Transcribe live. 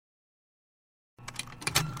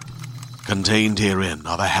Contained herein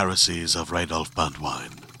are the heresies of Radolf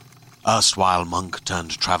Burntwine, erstwhile monk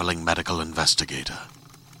turned traveling medical investigator.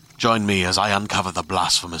 Join me as I uncover the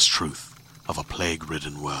blasphemous truth of a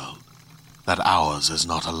plague-ridden world, that ours is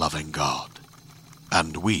not a loving God,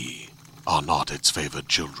 and we are not its favored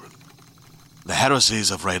children. The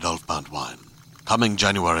heresies of Radolf Burntwine, coming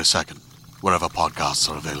January 2nd, wherever podcasts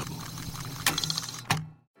are available.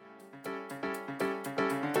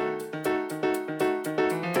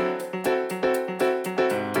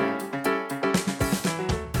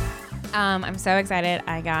 I'm so excited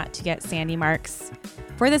I got to get Sandy Marks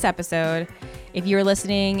for this episode. If you're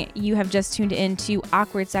listening, you have just tuned into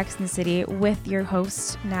Awkward Sex in the City with your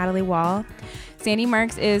host, Natalie Wall. Sandy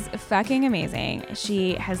Marks is fucking amazing.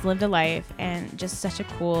 She has lived a life and just such a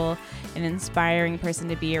cool and inspiring person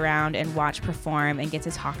to be around and watch perform and get to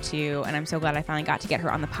talk to. And I'm so glad I finally got to get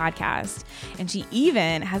her on the podcast. And she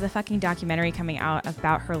even has a fucking documentary coming out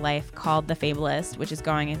about her life called The Fabulist, which is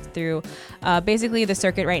going through basically the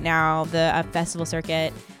circuit right now, the festival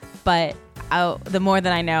circuit. But the more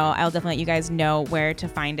that I know, I'll definitely let you guys know where to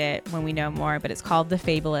find it when we know more. But it's called The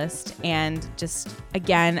Fabulist. And just,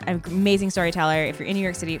 again, an amazing storyteller. If you're in New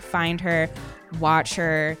York City, find her, watch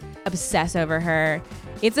her, obsess over her.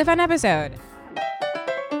 It's a fun episode.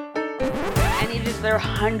 And there are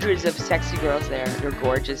hundreds of sexy girls there. They're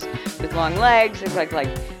gorgeous with long legs. They look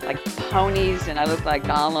like ponies. And I look like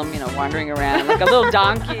Gollum, wandering around like a little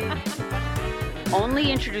donkey.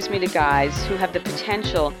 Only introduce me to guys who have the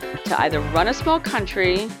potential to either run a small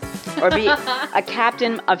country or be a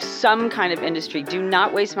captain of some kind of industry. Do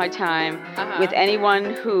not waste my time with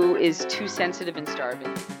anyone who is too sensitive and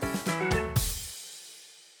starving.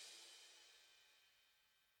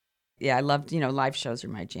 Yeah, I loved, live shows are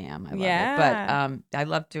my jam. I love it. But I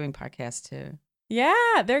love doing podcasts too.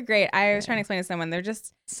 Yeah, they're great. I was trying to explain to someone, they're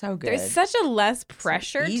just so good. There's such a less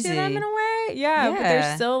pressure to them in a way. Yeah, but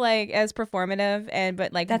they're still as performative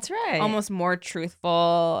but that's right. Almost more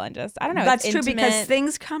truthful and just, I don't know. That's true because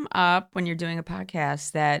things come up when you're doing a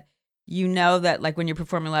podcast that that when you're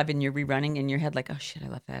performing live and you're rerunning in your head, oh shit, I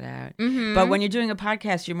left that out. Mm-hmm. But when you're doing a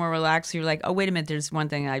podcast, you're more relaxed. You're like, oh, wait a minute, there's one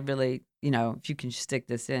thing I really, if you can stick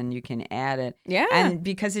this in, you can add it. Yeah. And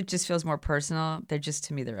because it just feels more personal,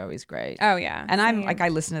 to me, they're always great. Oh, yeah. And I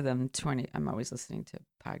listen to them I'm always listening to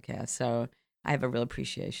podcasts. So I have a real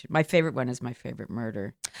appreciation. My favorite one is My Favorite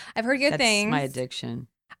Murder. I've heard good things. That's my addiction.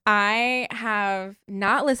 I have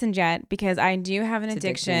not listened yet because I do have an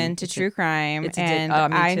addiction to true crime, and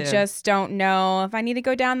I just don't know if I need to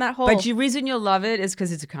go down that hole. But the reason you'll love it is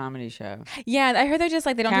because it's a comedy show. Yeah, I heard they're just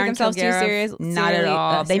they don't take themselves too serious. Not at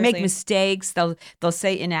all. They make mistakes. They'll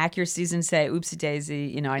say inaccuracies and say oopsie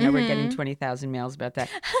daisy. I know we're getting 20,000 mails about that.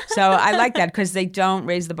 So I like that because they don't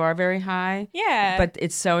raise the bar very high. Yeah. But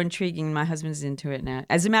it's so intriguing. My husband's into it now.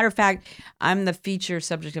 As a matter of fact, I'm the feature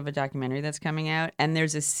subject of a documentary that's coming out, and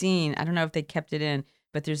there's a scene, I don't know if they kept it in,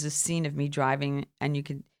 but there's a scene of me driving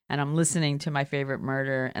and I'm listening to My Favorite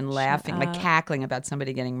Murder and laughing, cackling about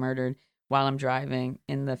somebody getting murdered while I'm driving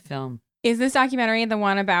in the film. Is this documentary the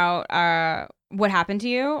one about what happened to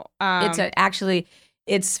you?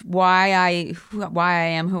 It's why I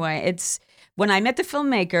am who I am. It's when I met the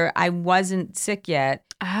filmmaker, I wasn't sick yet.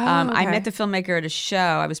 Okay. I met the filmmaker at a show.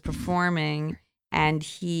 I was performing and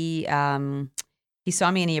he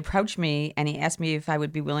saw me and he approached me and he asked me if I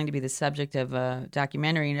would be willing to be the subject of a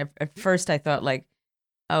documentary. And at first I thought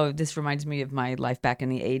oh, this reminds me of my life back in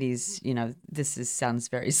the 80s. This sounds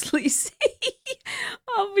very sleazy,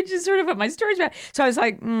 which is sort of what my story's about. So I was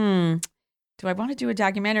like, do I want to do a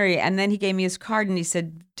documentary? And then he gave me his card and he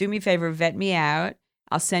said, do me a favor, vet me out.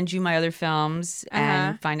 I'll send you my other films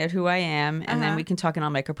and find out who I am, and then we can talk and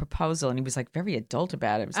I'll make a proposal. And he was very adult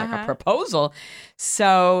about it. It was like a proposal.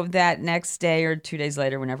 So that next day or 2 days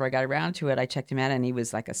later, whenever I got around to it, I checked him out and he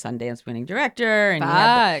was like a Sundance winning director and he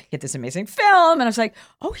had this amazing film. And I was like,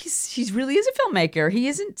 oh, he really is a filmmaker. He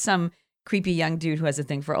isn't some creepy young dude who has a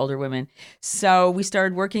thing for older women. So we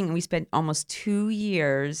started working and we spent almost 2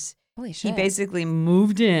 years. Holy shit. He basically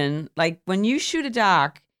moved in. When you shoot a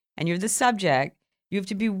doc and you're the subject, you have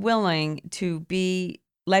to be willing to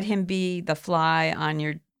let him be the fly on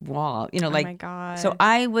your wall. Oh my God. So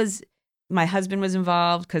my husband was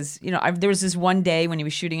involved because, there was this one day when he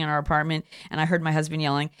was shooting in our apartment and I heard my husband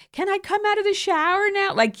yelling, can I come out of the shower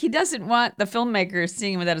now? He doesn't want the filmmaker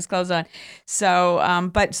seeing him without his clothes on.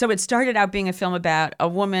 So, so it started out being a film about a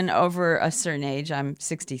woman over a certain age. I'm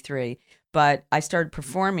 63. But I started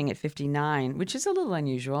performing at 59, which is a little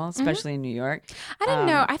unusual, especially in New York. I didn't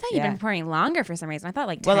know. I thought you'd yeah. been performing longer for some reason. I thought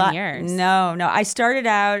like 10 years. No. I started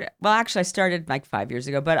out, well, actually, I started like 5 years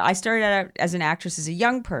ago, but I started out as an actress as a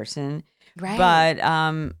young person. Right. But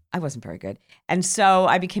I wasn't very good. And so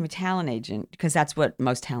I became a talent agent because that's what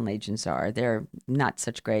most talent agents are. They're not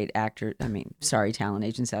such great actors. I mean, sorry, talent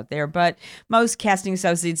agents out there. But most casting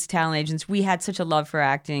associates, talent agents, we had such a love for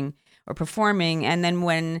acting or performing. And then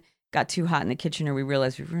when got too hot in the kitchen or we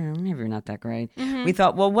realized maybe we're not that great. Mm-hmm. We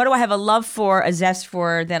thought, well, what do I have a love for, a zest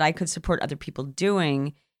for that I could support other people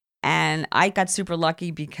doing? And I got super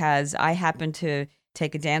lucky because I happened to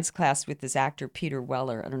take a dance class with this actor, Peter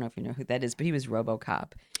Weller. I don't know if you know who that is, but he was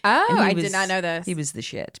RoboCop. Oh, I did not know this. He was the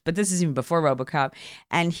shit. But this is even before RoboCop.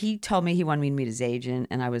 And he told me he wanted me to meet his agent.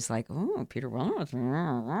 And I was like, oh, Peter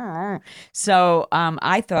Weller. So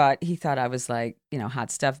he thought I was like, hot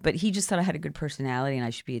stuff. But he just thought I had a good personality and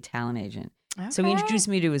I should be a talent agent. Okay. So he introduced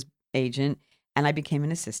me to his agent. And I became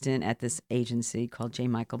an assistant at this agency called J.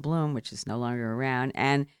 Michael Bloom, which is no longer around.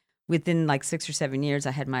 And within like 6 or 7 years,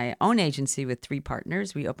 I had my own agency with 3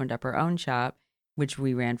 partners. We opened up our own shop, which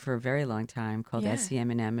we ran for a very long time, called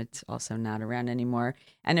SEM&M. It's also not around anymore.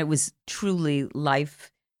 And it was truly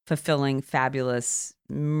life-fulfilling, fabulous,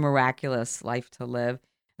 miraculous life to live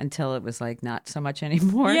until it was like not so much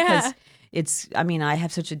anymore. Yeah. I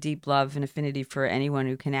have such a deep love and affinity for anyone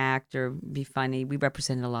who can act or be funny. We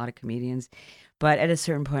represented a lot of comedians. But at a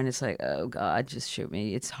certain point, it's like, oh, God, just shoot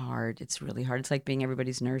me. It's hard. It's really hard. It's like being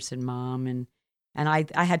everybody's nurse and mom. And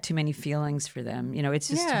I had too many feelings for them. It's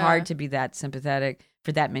just hard to be that sympathetic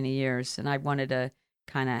for that many years. And I wanted to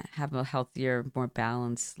kind of have a healthier, more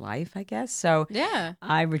balanced life, I guess. So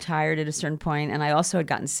I retired at a certain point. And I also had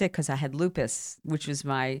gotten sick because I had lupus, which was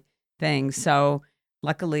my thing. So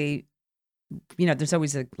luckily, there's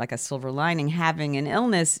always a silver lining. Having an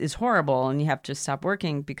illness is horrible and you have to stop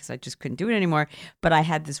working because I just couldn't do it anymore. But I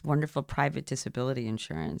had this wonderful private disability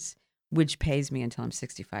insurance, which pays me until I'm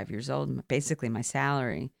 65 years old, basically my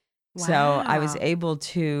salary. Wow. So I was able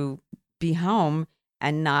to be home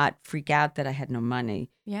and not freak out that I had no money.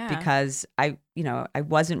 Yeah. Because I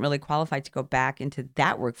wasn't really qualified to go back into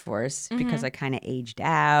that workforce because I kind of aged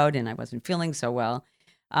out and I wasn't feeling so well.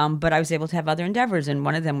 But I was able to have other endeavors. And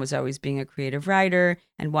one of them was always being a creative writer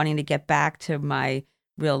and wanting to get back to my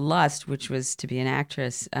real lust, which was to be an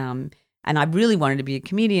actress. And I really wanted to be a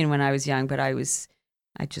comedian when I was young, but I was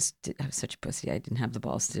such a pussy. I didn't have the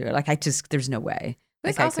balls to do it. There's no way. But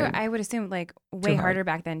it's also, I would assume, way harder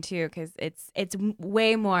back then too, because it's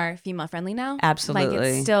way more female friendly now. Absolutely.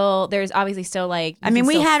 It's still, there's obviously still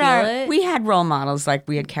we had role models,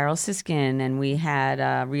 we had Carol Siskin and we had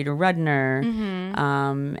Rita Rudner,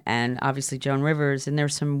 and obviously Joan Rivers, and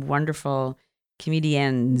there's some wonderful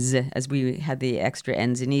comedians, as we had the extra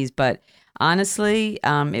N's and E's. But honestly,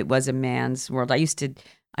 it was a man's world. I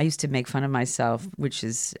used to make fun of myself, which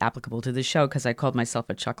is applicable to the show, because I called myself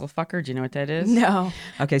a chuckle fucker. Do you know what that is? No.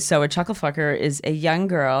 Okay, so a chuckle fucker is a young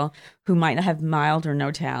girl who might have mild or no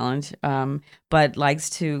talent, but likes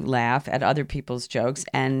to laugh at other people's jokes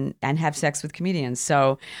and have sex with comedians.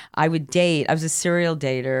 So I was a serial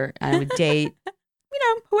dater. I would date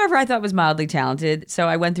whoever I thought was mildly talented. So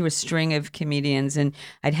I went through a string of comedians and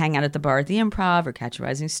I'd hang out at the bar at the Improv or Catch a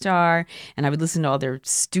Rising Star, and I would listen to all their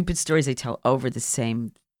stupid stories they tell over, the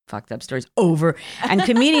same fucked up stories over. And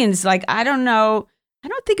comedians, I don't know, I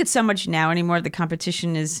don't think it's so much now anymore. The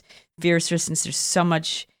competition is fiercer since there's so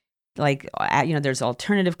much, there's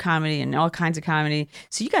alternative comedy and all kinds of comedy.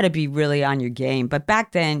 So you got to be really on your game. But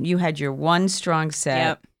back then you had your one strong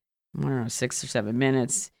set, I don't know, 6 or 7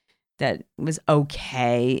 minutes. That was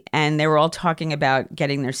okay. And they were all talking about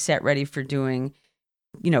getting their set ready for doing,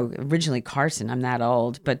 originally Carson, I'm that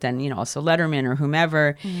old, but then, also Letterman or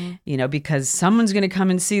whomever, because someone's going to come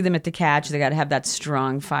and see them at the Catch. They got to have that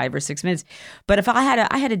strong 5 or 6 minutes. But if I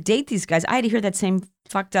had to date these guys, I had to hear that same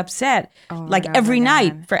fucked up set, every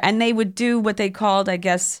night. And they would do what they called, I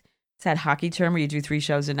guess, it's that hockey term where you do 3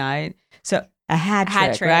 shows a night. So a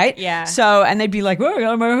hat trick, right? Yeah. So, and they'd be like, "Oh, I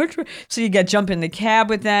got my hat trick." So you jump in the cab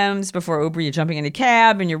with them. Before Uber, you're jumping in the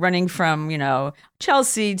cab and you're running from,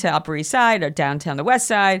 Chelsea to Upper East Side or downtown the West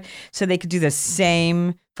Side. So they could do the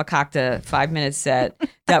same fakakta 5-minute set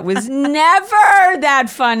that was never that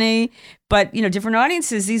funny. But, different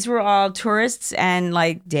audiences. These were all tourists and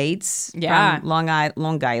dates from Long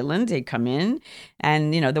Island. They'd come in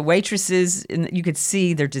and, the waitresses, you could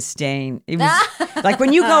see their disdain. It was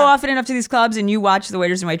when you go often enough to these clubs and you watch the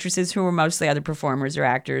waiters and waitresses who were mostly other performers or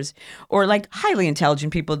actors or highly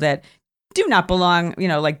intelligent people that do not belong,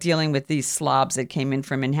 like dealing with these slobs that came in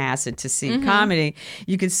from Manhasset to see comedy,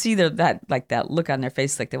 you could see that look on their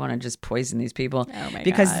face, like they want to just poison these people. Oh my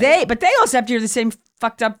because God. but they also have to hear the same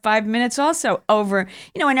fucked up 5 minutes also over,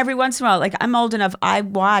 and every once in a while, like I'm old enough, I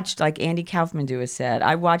watched like Andy Kaufman do a set.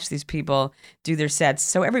 I watched these people do their sets.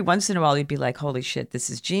 So every once in a while you'd be like, holy shit, this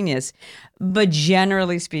is genius. But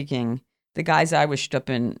generally speaking, the guys I was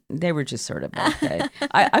stupping, they were just sort of okay.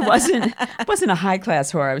 I wasn't a high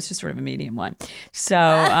class whore. I was just sort of a medium one. So,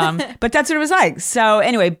 but that's what it was like. So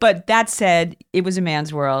anyway, but that said, it was a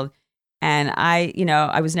man's world, and I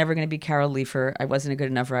was never going to be Carol Leifer. I wasn't a good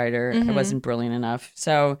enough writer. I wasn't brilliant enough.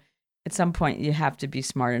 So at some point, you have to be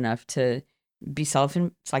smart enough to be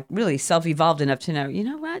really self-evolved enough to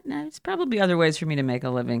know, what? No, it's probably other ways for me to make a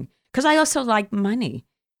living. Because I also like money.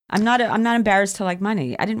 I'm not embarrassed to like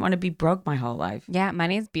money. I didn't want to be broke my whole life. Yeah,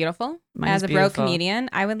 money is beautiful. Money's As a broke comedian,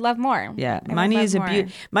 I would love more. Yeah, I money would is love more.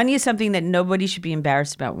 money is something that nobody should be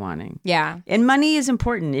embarrassed about wanting. Yeah. And money is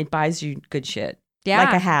important. It buys you good shit. Yeah.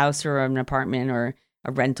 Like a house or an apartment or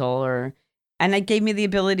a rental and it gave me the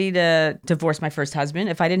ability to divorce my first husband.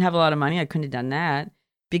 If I didn't have a lot of money, I couldn't have done that.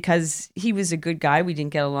 Because he was a good guy. We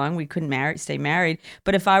didn't get along. We couldn't stay married.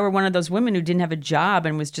 But if I were one of those women who didn't have a job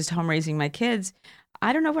and was just home raising my kids,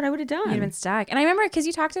 I don't know what I would have done. You'd have been stuck. And I remember because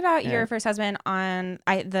you talked about your first husband on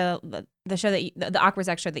the show that the Awkward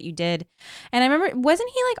Sex show that you did. And I remember, wasn't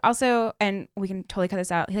he like also, and we can totally cut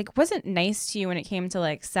this out, he like wasn't nice to you when it came to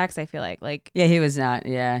like sex, I feel like. Yeah, he was not.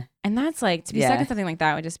 Yeah. And that's like, to be stuck in something like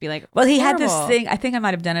that would just be like, well, he had horrible. this thing, I think I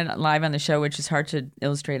might have done it live on the show, which is hard to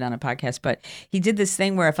illustrate on a podcast, but he did this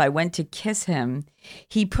thing where if I went to kiss him,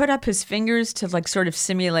 he put up his fingers to like sort of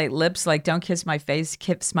simulate lips, like don't kiss my face,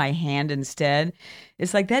 kiss my hand instead.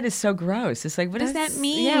 It's like, that is so gross. It's like, what does that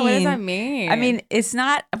mean? Yeah, what does that mean? I mean, it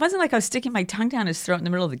wasn't like I was sticking my tongue down his throat in the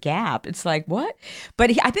middle of the gap. It's like, what?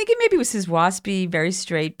 But I think it maybe was his waspy, very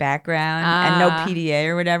straight background and no PDA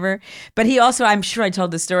or whatever. But he also, I'm sure I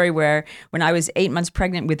told the story where when I was 8 months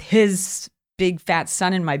pregnant with his big fat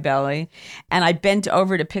son in my belly, and I bent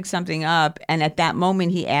over to pick something up, and at that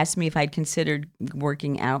moment he asked me if I'd considered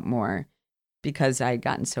working out more because I had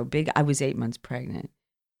gotten so big. I was 8 months pregnant.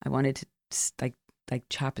 I wanted to like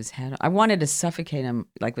chop his head off. I wanted to suffocate him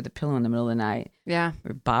like with a pillow in the middle of the night. Yeah.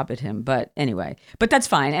 Or bob at him. But anyway, but that's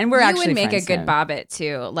fine. And we're you actually would make friends a good now. bob it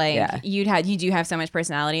too. Like you do have so much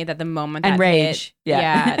personality that the moment And that rage.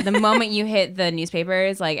 hit, the moment you hit the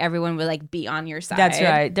newspapers, like everyone would like be on your side. That's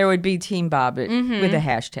right. There would be Team Bob it with a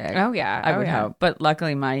hashtag. Oh yeah. I would hope. But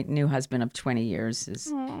luckily my new husband of 20 years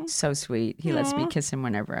is so sweet. He lets me kiss him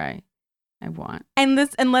whenever I want. And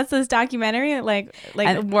lets this documentary like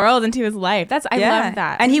world into his life. I love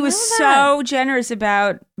that. And he was so generous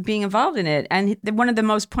about being involved in it. And one of the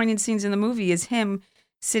most poignant scenes in the movie is him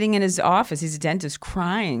sitting in his office. He's a dentist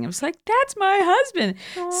crying. I was like, that's my husband.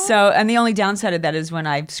 Aww. So, and the only downside of that is when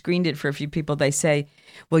I've screened it for a few people, they say,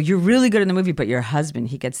 well, you're really good in the movie, but your husband,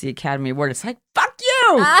 he gets the Academy Award. It's like, fuck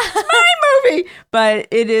you. It's my movie. But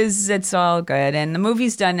it's all good. And the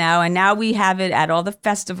movie's done now. And now we have it at all the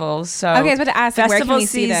festivals. So okay, I was about to ask, where can we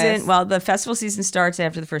see this? Well, the festival season starts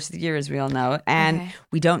after the first of the year, as we all know. And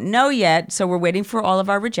we don't know yet. So we're waiting for all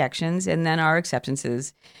of our rejections and then our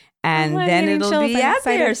acceptances. And then it'll be out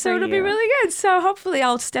there. So it'll be really good. So hopefully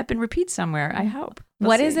I'll step and repeat somewhere. I hope.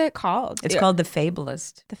 What is it called? It's called The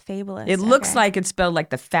Fabulist. The Fabulist. It looks like it's spelled like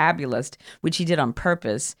The Fabulist, which he did on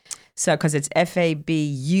purpose. So, because it's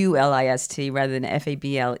Fabulist rather than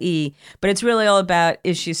Fable. But it's really all about,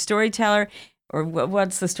 is she a storyteller or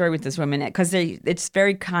what's the story with this woman? Because it's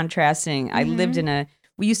very contrasting. I lived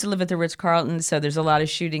we used to live at the Ritz-Carlton, so there's a lot of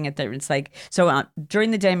shooting at the, it's like, so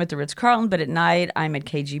during the day I'm at the Ritz-Carlton, but at night I'm at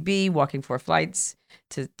KGB walking 4 flights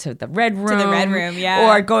to the Red Room. To the Red Room,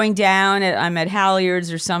 yeah. Or going down, I'm at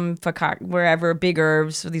Halyards or some, wherever, Big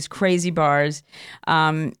Herbs, so these crazy bars.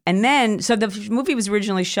 And then, so the movie was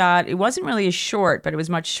originally shot, it wasn't really a short, but it was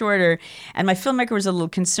much shorter. And my filmmaker was a little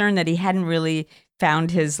concerned that he hadn't really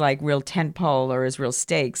found his like real tent pole or his real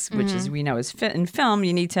stakes, which is, we know is in film,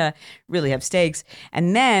 you need to really have stakes.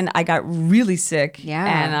 And then I got really sick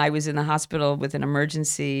and I was in the hospital with an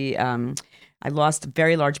emergency. I lost a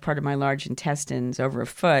very large part of my large intestines, over a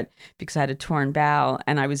foot, because I had a torn bowel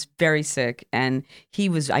and I was very sick. And he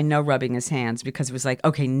was, I know, rubbing his hands because it was like,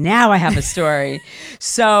 okay, now I have a story.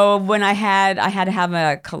 So when I had to have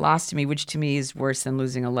a colostomy, which to me is worse than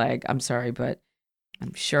losing a leg. I'm sorry, but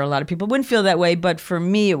I'm sure a lot of people wouldn't feel that way, but for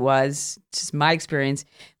me it was just my experience.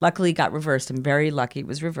 Luckily it got reversed. I'm very lucky it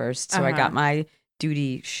was reversed. So I got my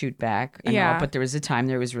duty shoot back. And Yeah. all, but there was a time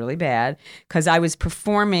there was really bad because I was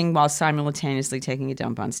performing while simultaneously taking a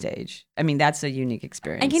dump on stage. I mean, that's a unique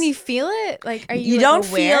experience. And can you feel it? Like, are you You like, don't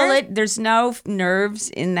aware? feel it. There's no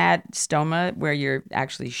nerves in that stoma where you're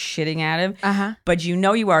actually shitting out of. Uh-huh. But you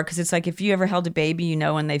know you are because it's like if you ever held a baby, you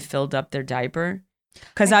know when they filled up their diaper.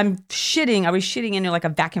 Because I was shitting into like a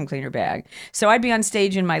vacuum cleaner bag. So I'd be on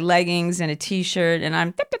stage in my leggings and a t-shirt and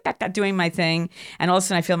I'm doing my thing. And all of a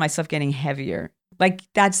sudden I feel myself getting heavier. Like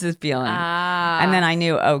that's the feeling. And then I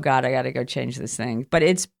knew, oh God, I got to go change this thing. But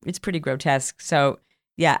it's pretty grotesque. So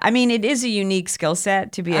yeah, I mean, it is a unique skill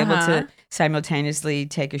set to be able to simultaneously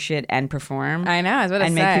take a shit and perform. I know, I was about to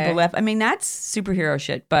and say. make people laugh. I mean, that's superhero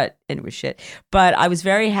shit, but it was shit. But I was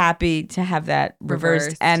very happy to have that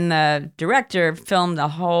reversed. And the director filmed the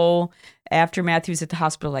whole aftermath. He was at the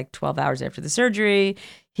hospital like 12 hours after the surgery.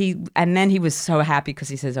 And then he was so happy because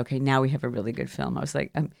he says, okay, now we have a really good film. I was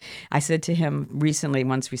like, I said to him recently,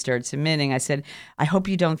 once we started submitting, I said, I hope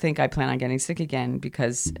you don't think I plan on getting sick again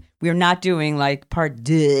because we're not doing like part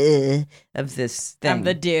deux of this thing.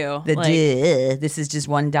 The do. The deux. This is just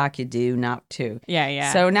one docu-do, not two.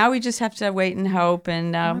 Yeah. So now we just have to wait and hope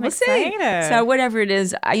and we'll see. So whatever it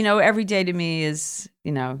is, every day to me is,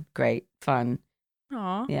 great, fun.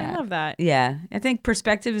 Aw, Yeah. I love that. Yeah. I think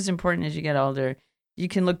perspective is important as you get older. You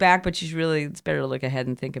can look back, but it's better to look ahead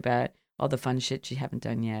and think about all the fun shit you haven't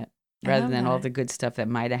done yet rather than all the good stuff that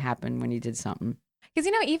might have happened when you did something. Because,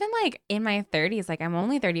 even like in my 30s, like I'm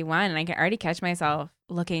only 31 and I can already catch myself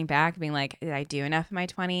looking back being like, did I do enough in my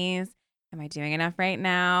 20s? Am I doing enough right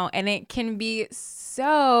now? And it can be it's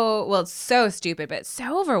so stupid, but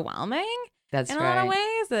so overwhelming. That's in right. a lot of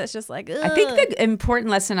ways. That it's just like, ugh. I think the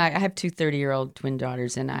important lesson, I have two 30-year-old twin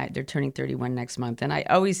daughters and they're turning 31 next month. And I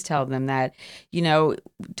always tell them that,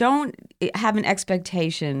 don't have an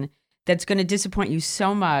expectation that's going to disappoint you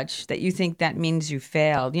so much that you think that means you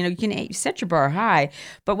failed. You can set your bar high,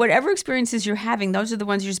 but whatever experiences you're having, those are the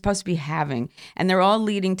ones you're supposed to be having. And they're all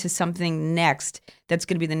leading to something next that's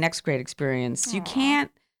going to be the next great experience. Aww. You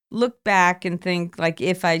can't look back and think like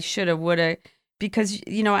if I shoulda, woulda, because,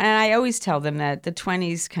 and I always tell them that the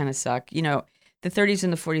 20s kind of suck. The 30s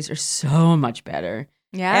and the 40s are so much better.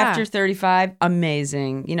 Yeah. After 35,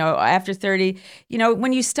 amazing. After 30,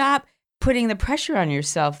 when you stop putting the pressure on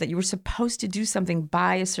yourself that you were supposed to do something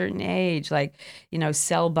by a certain age, like,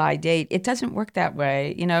 sell by date. It doesn't work that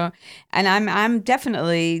way, And I'm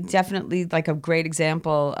definitely like a great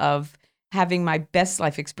example of having my best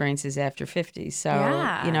life experiences after 50.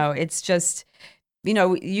 So, it's just,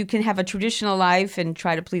 you can have a traditional life and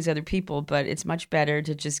try to please other people, but it's much better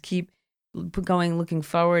to just keep looking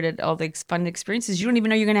forward at all the fun experiences you don't even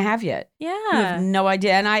know you're going to have yet. Yeah. You have no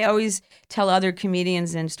idea. And I always tell other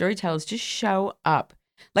comedians and storytellers, just show up.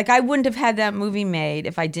 Like I wouldn't have had that movie made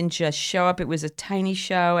if I didn't just show up. It was a tiny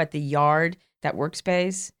show at the Yard, that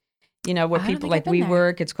workspace. Where people like we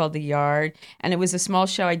work, it's called The Yard. And it was a small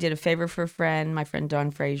show. I did a favor for a friend, my friend Dawn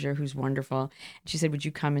Frazier, who's wonderful. She said, would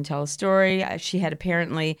you come and tell a story? She had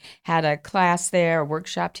apparently had a class there, a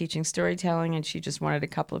workshop teaching storytelling, and she just wanted a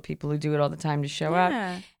couple of people who do it all the time to show up.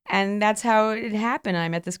 And that's how it happened. I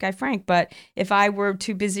met this guy, Frank. But if I were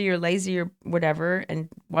too busy or lazy or whatever and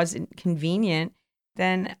wasn't convenient,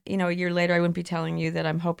 then, a year later I wouldn't be telling you that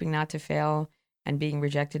I'm hoping not to fail and being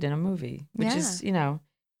rejected in a movie, which is,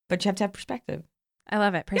 but you have to have perspective. I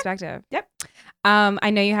love it. Perspective. Yep. I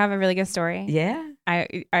know you have a really good story. Yeah. Are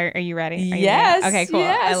you ready? Yes. Okay, cool.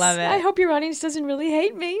 Yes. I love it. I hope your audience doesn't really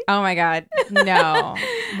hate me. Oh my God. No.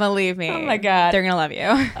 Believe me. Oh my God. They're going to love you.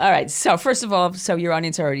 All right. So first of all, your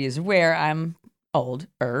audience already is aware I'm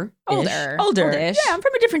older. Older-ish. Yeah, I'm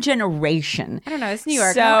from a different generation. I don't know. It's New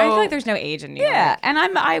York. So, I feel like there's no age in New York. Yeah. And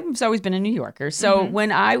I've always been a New Yorker. So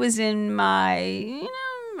when I was in my,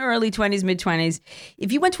 early 20s, mid 20s,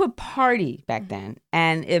 if you went to a party back then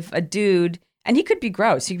and if a dude, and he could be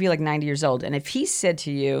gross, he could be like 90 years old. And if he said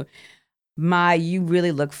to you, you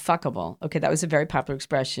really look fuckable. Okay. That was a very popular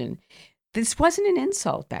expression. This wasn't an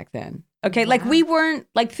insult back then. Okay. Wow. Like we weren't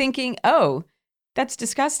like thinking, oh, that's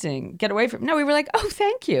disgusting. Get away from. No, we were like, oh,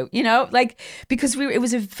 thank you. Because it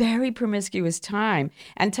was a very promiscuous time.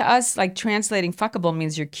 And to us, like translating fuckable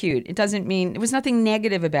means you're cute. It doesn't mean, it was nothing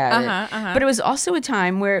negative about it. But it was also a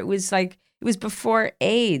time where it was like, it was before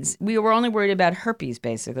AIDS. We were only worried about herpes,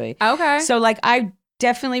 basically. Okay. So like, I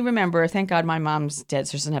definitely remember, thank God my mom's dead,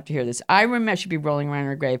 so she doesn't have to hear this. I remember, she'd be rolling around in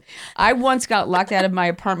her grave. I once got locked out of my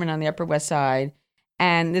apartment on the Upper West Side.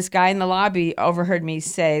 And this guy in the lobby overheard me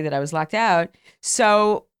say that I was locked out.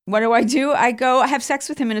 So what do? I go have sex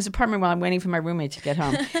with him in his apartment while I'm waiting for my roommate to get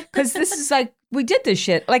home. Because this is like, we did this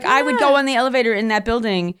shit. Like I would go on the elevator in that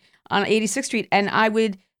building on 86th Street and I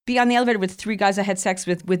would be on the elevator with 3 guys I had sex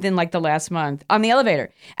with within like the last month on the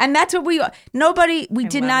elevator. And that's what we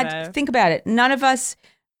did not think about it.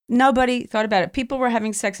 Nobody thought about it. People were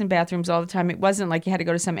having sex in bathrooms all the time. It wasn't like you had to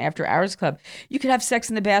go to some after hours club. You could have sex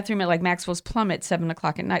in the bathroom at like Maxwell's Plum at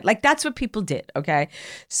 7:00 at night. Like that's what people did. Okay.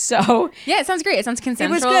 So yeah, it sounds great. It sounds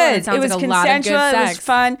consensual. It was good. It sounds it was like a consensual. lot of good sex. It was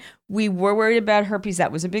fun. We were worried about herpes.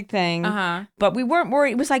 That was a big thing. But we weren't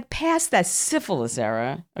worried. It was like past that syphilis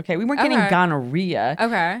era. Okay. We weren't getting gonorrhea.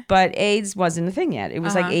 Okay. But AIDS wasn't a thing yet. It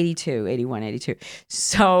was like 82, 81, 82.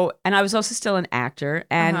 So, and I was also still an actor.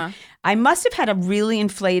 And I must have had a really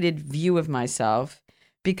inflated view of myself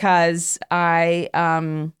because I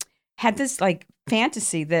had this like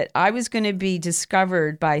fantasy that I was going to be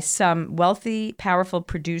discovered by some wealthy, powerful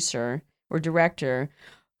producer or director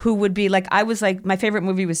who would be like, I was like, my favorite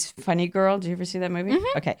movie was Funny Girl. Did you ever see that movie?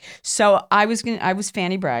 Okay. So I was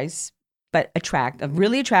Fanny Brice, but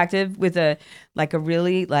really attractive with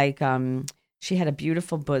she had a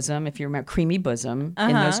beautiful bosom, if you remember, creamy bosom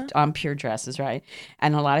in those pure dresses, right?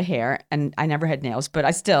 And a lot of hair. And I never had nails, but it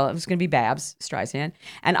was going to be Babs Streisand.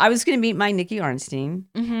 And I was going to meet my Nicky Arnstein,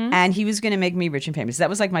 and he was going to make me rich and famous. That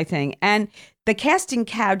was like my thing. And the casting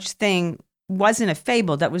couch thing wasn't a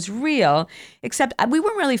fable, that was real, except we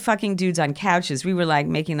weren't really fucking dudes on couches. We were like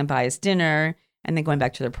making them buy us dinner and then going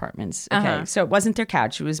back to their apartments. Okay. So it wasn't their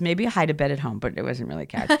couch. It was maybe a hide-a-bed at home, but it wasn't really a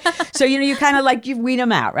couch. So, you kind of like, you weed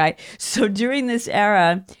them out, right? So during this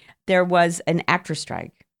era, there was an actor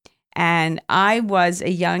strike. And I was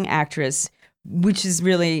a young actress, which is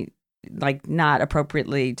really like not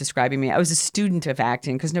appropriately describing me. I was a student of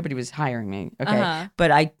acting because nobody was hiring me. Okay. But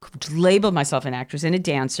I labeled myself an actress and a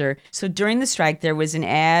dancer. So during the strike, there was an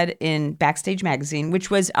ad in Backstage Magazine, which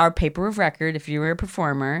was our paper of record if you were a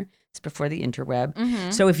performer. It's before the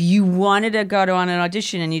interweb. So if you wanted to go on an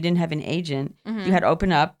audition and you didn't have an agent, you had to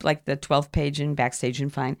open up like the 12th page in Backstage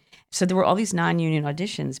and Find. So there were all these non-union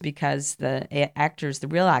auditions because the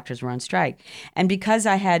real actors were on strike. And because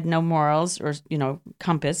I had no morals or,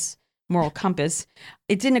 moral compass,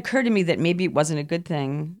 it didn't occur to me that maybe it wasn't a good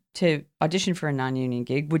thing to audition for a non-union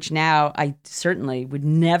gig, which now I certainly would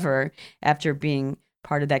never after being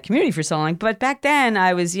part of that community for so long. But back then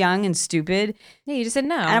I was young and stupid. Yeah, you just said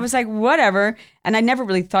no. And I was like, whatever. And I never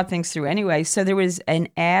really thought things through anyway. So there was an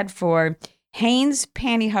ad for Hanes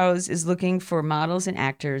Pantyhose is looking for models and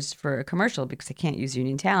actors for a commercial because they can't use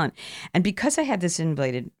union talent. And because I had this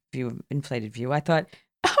inflated view, I thought,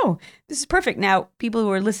 oh, this is perfect. Now, people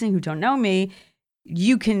who are listening who don't know me,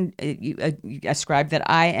 you can ascribe that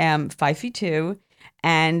I am 5'2"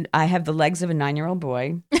 and I have the legs of a 9-year-old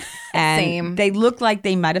boy. And Same. They look like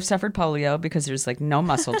they might have suffered polio because there's like no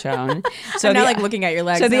muscle tone. So I'm not like looking at your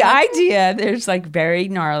legs. So the idea, there's like very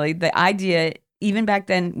gnarly. The idea, even back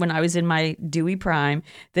then when I was in my dewy prime,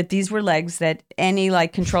 that these were legs that any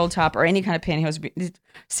like control top or any kind of pantyhose,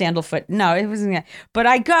 sandal foot. No, it wasn't that. But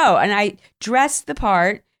I go and I dress the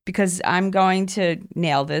part because I'm going to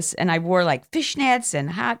nail this. And I wore like fishnets and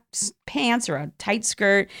hot pants or a tight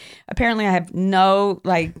skirt. Apparently I have no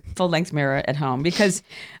like full length mirror at home because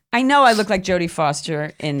I know I look like Jodie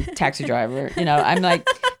Foster in Taxi Driver. I'm like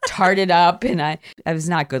tarted up and I was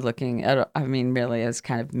not good looking. I mean, really, I was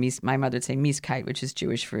kind of, my mother would say mieskite, which is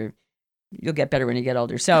Jewish for you'll get better when you get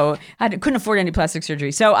older. So I couldn't afford any plastic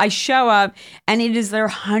surgery. So I show up and there are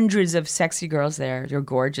hundreds of sexy girls there. They're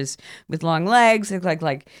gorgeous with long legs. They look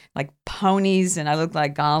like ponies. And I look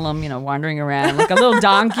like Gollum, wandering around like a little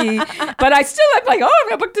donkey. But I still am like, oh, I'm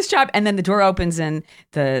going to book this job. And then the door opens and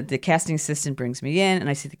the casting assistant brings me in and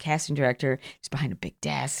I see the casting director. He's behind a big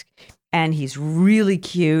desk and he's really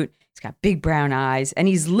cute. Got big brown eyes and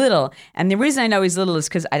he's little. And the reason I know he's little is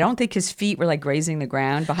because I don't think his feet were like grazing the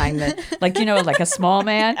ground behind like a small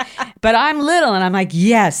man. But I'm little and I'm like,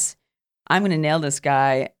 yes, I'm going to nail this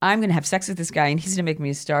guy. I'm going to have sex with this guy and he's going to make me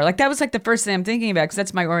a star. Like that was like the first thing I'm thinking about because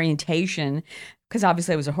that's my orientation. Because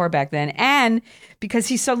obviously I was a whore back then. And because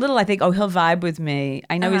he's so little, I think, oh, he'll vibe with me.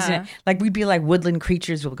 I know he's gonna, like, we'd be like woodland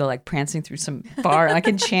creatures. We'll go like prancing through some like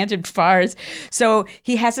enchanted forest. So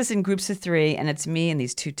he has us in groups of 3 and it's me and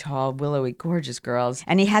these 2 tall, willowy, gorgeous girls.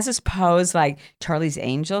 And he has us pose like Charlie's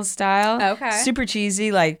Angels style. Okay. Super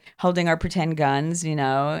cheesy, like holding our pretend guns,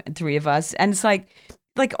 3 of us. And it's like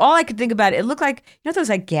all I could think about, it looked like, those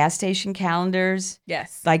like gas station calendars?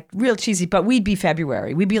 Yes. Like real cheesy, but we'd be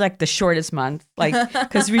February. We'd be like the shortest month, like,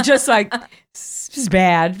 because we just like, it's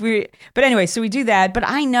bad. But anyway, so we do that. But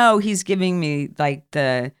I know he's giving me like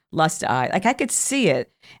the lust eye. Like I could see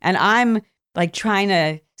it. And I'm like trying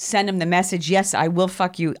to send him the message, yes, I will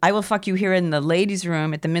fuck you. I will fuck you here in the ladies'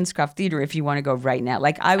 room at the Minskoff Theater if you want to go right now.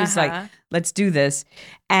 Like I was like, let's do this.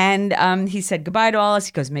 And he said goodbye to all us.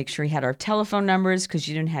 He goes, make sure he had our telephone numbers because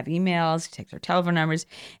you didn't have emails. He takes our telephone numbers.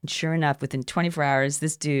 And sure enough, within 24 hours,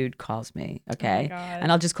 this dude calls me, okay? Oh my God.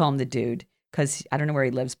 And I'll just call him the dude because I don't know where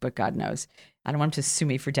he lives, but God knows. I don't want him to sue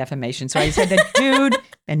me for defamation. So I said, the dude,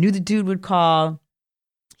 I knew the dude would call.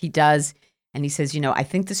 He does. And he says, I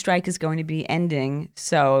think the strike is going to be ending.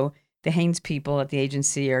 So the Haynes people at the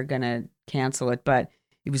agency are going to cancel it. But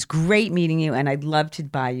it was great meeting you. And I'd love to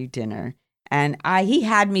buy you dinner. And he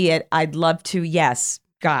had me at, I'd love to, yes,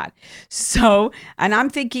 God. So, and I'm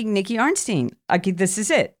thinking Nicky Arnstein. Okay, this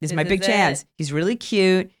is it. This is my big chance. He's really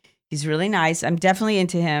cute. He's really nice. I'm definitely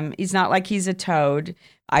into him. He's not like he's a toad.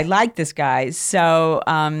 I like this guy. So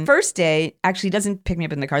first date, actually doesn't pick me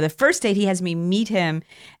up in the car. The first date, he has me meet him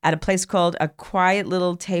at a place called A Quiet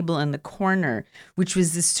Little Table in the Corner, which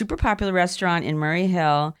was this super popular restaurant in Murray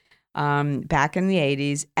Hill back in the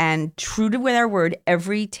 80s. And true to their word,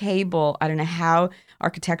 every table, I don't know how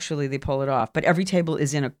architecturally they pull it off, but every table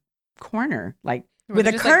is in a corner, like with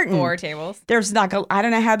a curtain. Like 4 tables. There's not, I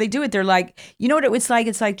don't know how they do it. They're like, you know what it's like?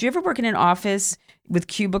 It's like, do you ever work in an office with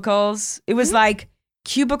cubicles? It was like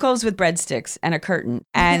cubicles with breadsticks and a curtain.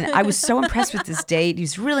 And I was so impressed with this date. He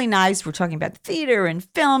was really nice. We're talking about theater and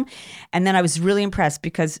film. And then I was really impressed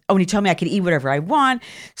because, and he told me I could eat whatever I want.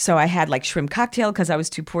 So I had like shrimp cocktail because I was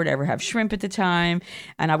too poor to ever have shrimp at the time.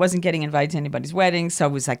 And I wasn't getting invited to anybody's wedding. So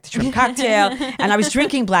it was like the shrimp cocktail. And I was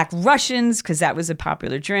drinking Black Russians because that was a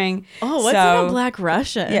popular drink. Oh, what's in a Black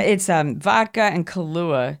Russian? Yeah, it's vodka and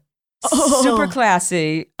Kahlua. Super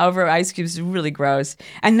classy over ice cubes, really gross.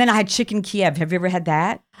 And then I had chicken Kiev. Have you ever had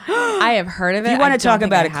that? I have heard of it. If you want to talk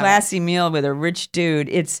about a classy meal with a rich dude,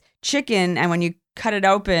 it's chicken, and when you cut it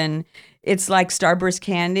open, it's like Starburst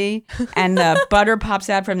candy, and the butter pops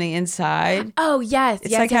out from the inside. Oh, yes.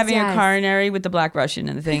 It's like having a coronary with the Black Russian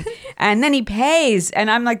and the thing. And then he pays, and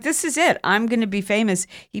I'm like, this is it. I'm going to be famous.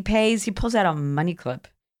 He pays. He pulls out a money clip.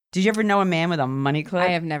 Did you ever know a man with a money clip? I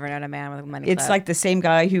have never known a man with a money clip. It's like the same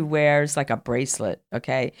guy who wears like a bracelet,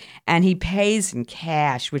 okay? And he pays in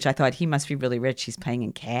cash, which I thought he must be really rich. He's paying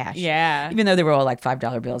in cash. Yeah. Even though they were all like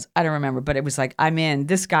 $5 bills. I don't remember, but it was like, I'm in,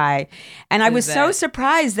 this guy. And I was so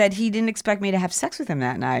surprised that he didn't expect me to have sex with him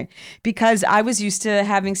that night because I was used to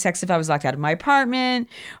having sex if I was locked out of my apartment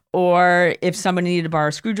or if somebody needed to borrow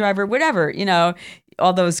a screwdriver, whatever,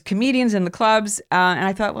 all those comedians in the clubs. And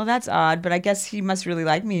I thought, well, that's odd, but I guess he must really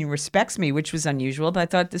like me and respects me, which was unusual. But I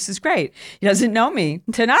thought, this is great. He doesn't know me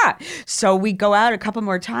to not. So we go out a couple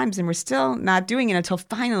more times and we're still not doing it until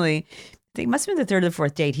finally, I think it must have been the third or the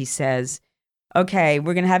fourth date. He says, okay,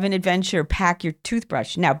 we're going to have an adventure. Pack your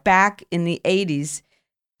toothbrush. Now, back in the 80s,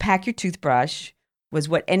 pack your toothbrush was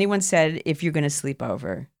what anyone said if you're going to sleep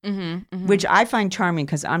over, which I find charming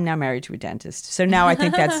because I'm now married to a dentist. So now I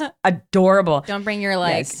think that's adorable. Don't bring your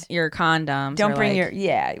your condoms. Don't bring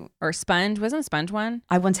or sponge. Wasn't a sponge one?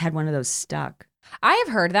 I once had one of those stuck. I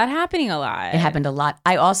have heard that happening a lot. It happened a lot.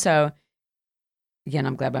 I also, again,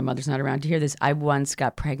 I'm glad my mother's not around to hear this. I once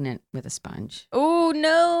got pregnant with a sponge. Oh,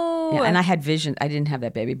 no. Yeah, and I had visions. I didn't have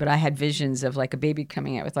that baby, but I had visions of like a baby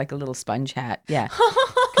coming out with like a little sponge hat. Yeah.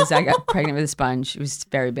 Because I got pregnant with a sponge. It was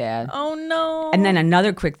very bad. Oh, no. And then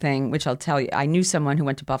another quick thing, which I'll tell you. I knew someone who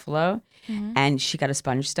went to Buffalo and she got a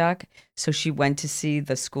sponge stuck. So she went to see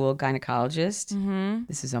the school gynecologist.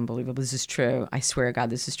 This is unbelievable. This is true. I swear to God,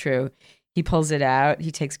 this is true. He pulls it out.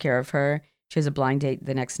 He takes care of her. She has a blind date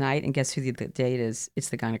the next night. And guess who the date is? It's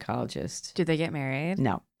the gynecologist. Did they get married?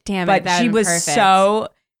 No. Damn it. But she was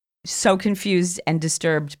so confused and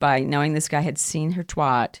disturbed by knowing this guy had seen her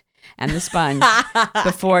twat and the sponge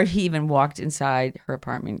before he even walked inside her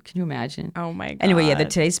apartment. Can you imagine? Oh, my God. Anyway, yeah, the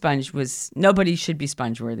today's sponge was, nobody should be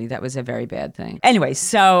sponge worthy. That was a very bad thing. Anyway,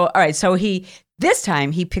 so, all right, so this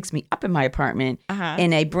time he picks me up in my apartment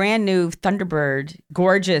in a brand new Thunderbird,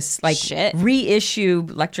 gorgeous, like reissue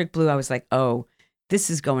electric blue. I was like, oh,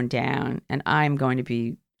 this is going down and I'm going to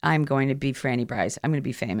be Franny Bryce. I'm going to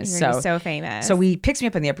be famous. You're so famous. So he picks me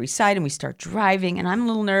up on the Upper East Side and we start driving and I'm a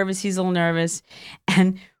little nervous. He's a little nervous.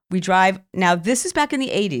 And we drive. Now, this is back in the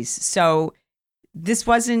 80s. So this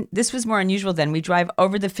was more unusual then. We drive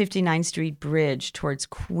over the 59th Street Bridge towards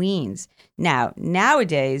Queens. Now,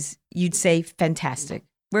 nowadays, you'd say fantastic.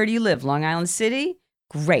 Where do you live? Long Island City?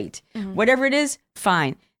 Great. Whatever it is,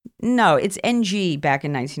 fine. No, it's NG back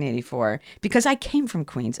in 1984 because I came from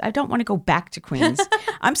Queens. I don't want to go back to Queens.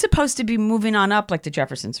 I'm supposed to be moving on up like the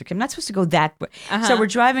Jeffersons. I'm not supposed to go that way. So we're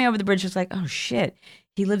driving over the bridge. It's like, oh, shit.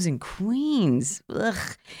 He lives in Queens.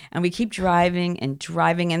 Ugh. And we keep driving and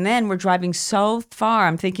driving. And then we're driving so far.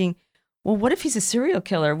 I'm thinking, well, what if he's a serial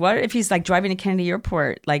killer? What if he's like driving to Kennedy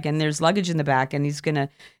Airport, like, and there's luggage in the back and he's going to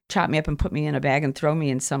chop me up and put me in a bag and throw me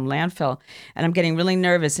in some landfill? And I'm getting really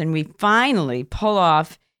nervous. And we finally pull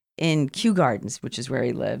off in Kew Gardens, which is where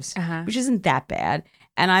he lives, which isn't that bad.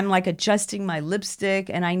 And I'm like adjusting my lipstick,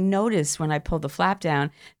 and I notice when I pull the flap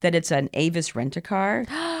down that it's an Avis rent-a-car.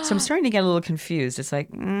 So I'm starting to get a little confused. It's like,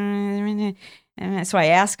 so I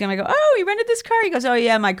ask him, I go, oh, he rented this car? He goes, oh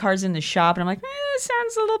yeah, my car's in the shop. And I'm like, this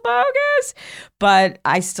sounds a little bogus. But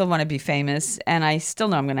I still want to be famous, and I still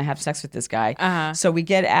know I'm going to have sex with this guy. So we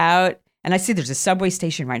get out, and I see there's a subway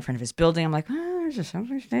station right in front of his building. I'm like, there's a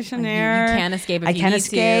subway station there. You can't escape if I you can need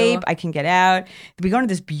escape. to. I can get out. We go into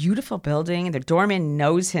this beautiful building. The doorman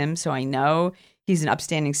knows him, so I know he's an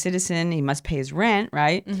upstanding citizen. He must pay his rent,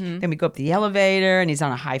 right? Then we go up the elevator, and he's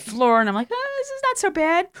on a high floor, and I'm like, this is not so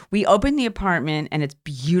bad. We open the apartment, and it's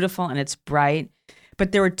beautiful, and it's bright.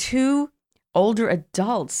 But there were two older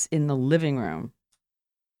adults in the living room,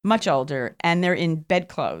 much older, and they're in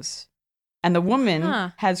bedclothes. And the woman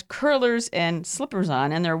has curlers and slippers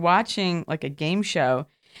on, and they're watching like a game show.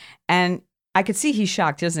 And I could see he's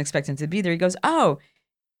shocked. He doesn't expect him to be there. He goes, oh,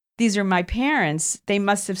 these are my parents. They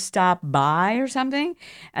must have stopped by or something.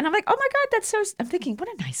 And I'm like, oh my God, that's so... I'm thinking, what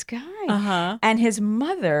a nice guy. And his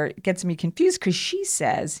mother gets me confused because she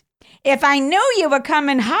says, if I knew you were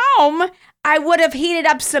coming home, I would have heated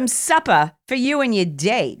up some supper for you and your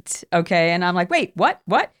date. Okay. And I'm like, wait, what?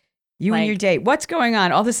 You and your date. What's going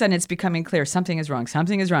on? All of a sudden, it's becoming clear. Something is wrong.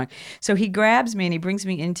 Something is wrong. So he grabs me and he brings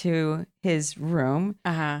me into his room.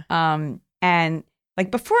 And like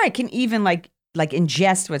before I can even like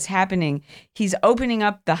ingest what's happening, he's opening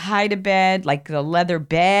up the hide-a-bed, like the leather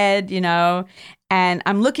bed, you know. And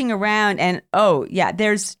I'm looking around, and oh yeah,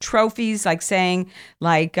 there's trophies like saying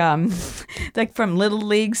like like from Little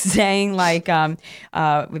League saying like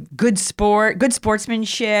good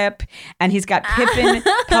sportsmanship, and he's got Pippin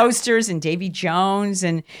posters and Davy Jones,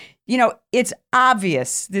 and you know it's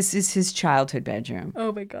obvious this is his childhood bedroom.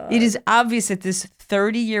 Oh my God! It is obvious that this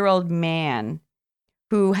 30-year-old man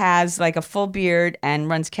who has like a full beard and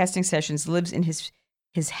runs casting sessions lives in his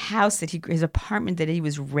house his apartment that he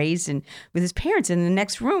was raised in with his parents in the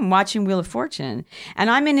next room watching Wheel of Fortune. And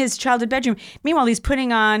I'm in his childhood bedroom. Meanwhile, he's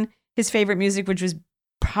putting on his favorite music, which was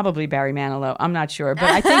probably Barry Manilow. I'm not sure, but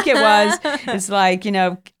I think it was. It's like, you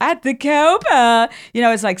know, at the Copa, you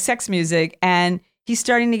know, it's like sex music. And he's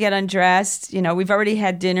starting to get undressed. You know, we've already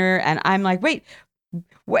had dinner, and I'm like, wait,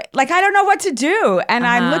 like, I don't know what to do. And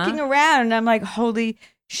I'm looking around, and I'm like, holy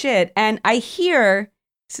shit. And I hear...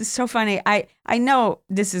 This is so funny. I know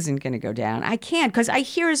this isn't going to go down. I can't because I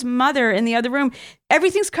hear his mother in the other room.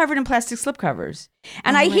 Everything's covered in plastic slipcovers.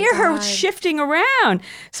 And I hear her shifting around.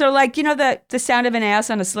 So like, you know, the sound of an ass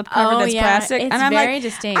on a slipcover that's plastic. It's and I'm very like,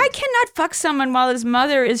 distinct. I cannot fuck someone while his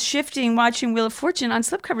mother is shifting, watching Wheel of Fortune on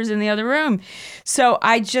slipcovers in the other room. So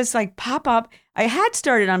I just like pop up. I had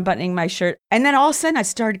started unbuttoning my shirt, and then all of a sudden I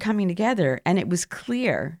started coming together, and it was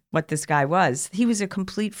clear what this guy was. He was a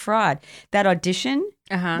complete fraud. That audition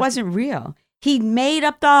wasn't real. He made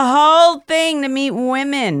up the whole thing to meet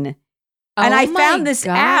women. And I found this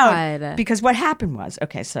out because what happened was,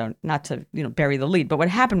 okay, so not to, you know, bury the lead, but what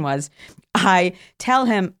happened was I tell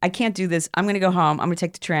him, I can't do this. I'm going to go home. I'm going to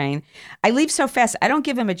take the train. I leave so fast. I don't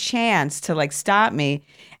give him a chance to like stop me.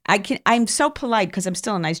 I'm so polite because I'm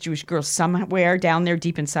still a nice Jewish girl somewhere down there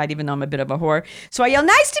deep inside, even though I'm a bit of a whore. So I yell,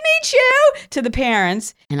 nice to meet you to the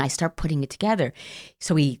parents. And I start putting it together.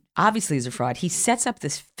 So he obviously is a fraud. He sets up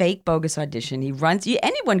this fake bogus audition. He runs,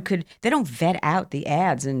 anyone could, they don't vet out the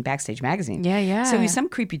ads in Backstage Magazine. Yeah. So he's some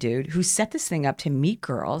creepy dude who set this thing up to meet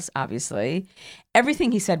girls, obviously.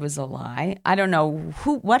 Everything he said was a lie. I don't know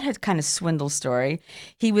what kind of swindle story.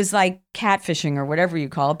 He was like catfishing or whatever you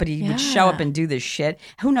call it, but he would show up and do this shit.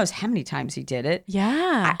 Who knows how many times he did it.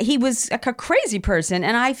 Yeah. He was like a crazy person,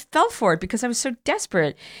 and I fell for it because I was so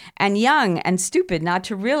desperate and young and stupid not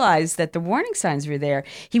to realize that the warning signs were there.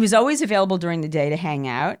 He was always available during the day to hang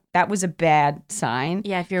out. That was a bad sign.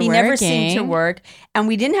 Yeah, if you're working. He never seemed to working. work. And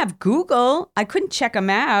we didn't have Google. I couldn't check him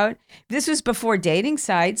out. This was before dating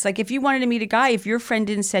sites. Like if you wanted to meet a guy, if your friend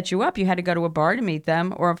didn't set you up, you had to go to a bar to meet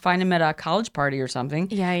them or find him at a college party or something.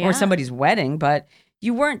 Yeah. Or somebody's wedding. But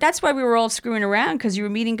you weren't, that's why we were all screwing around, because you were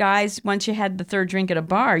meeting guys once you had the third drink at a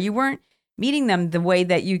bar. You weren't meeting them the way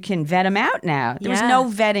that you can vet them out now. There was no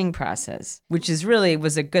vetting process, which is really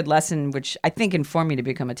was a good lesson, which I think informed me to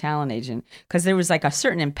become a talent agent, because there was like a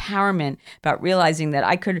certain empowerment about realizing that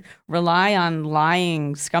I could rely on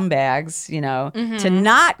lying scumbags, you know, to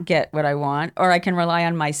not get what I want, or I can rely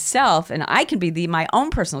on myself and I can be my own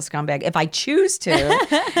personal scumbag if I choose to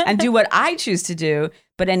and do what I choose to do.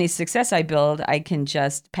 But any success I build, I can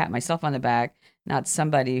just pat myself on the back, not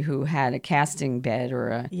somebody who had a casting bed or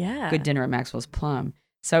a good dinner at Maxwell's Plum.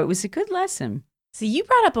 So it was a good lesson. So you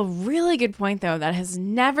brought up a really good point, though, that has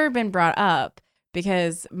never been brought up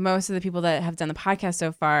because most of the people that have done the podcast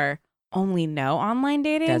so far only know online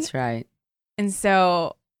dating. That's right. And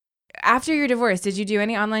so after your divorce, did you do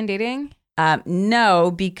any online dating? No,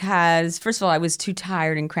 because first of all, I was too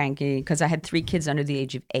tired and cranky because I had 3 kids under the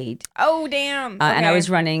age of 8. Oh, damn. Okay. And I was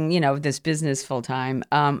running, this business full time.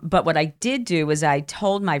 But what I did do was I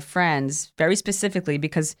told my friends very specifically,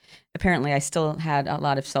 because apparently I still had a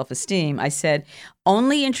lot of self-esteem. I said,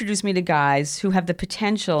 only introduce me to guys who have the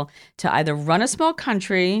potential to either run a small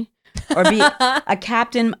country or be a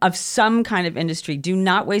captain of some kind of industry. Do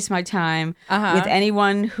not waste my time with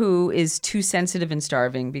anyone who is too sensitive and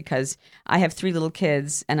starving, because I have 3 little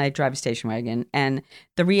kids and I drive a station wagon. And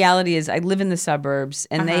the reality is I live in the suburbs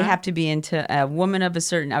and they have to be into a woman of a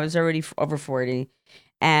certain, I was already over 40.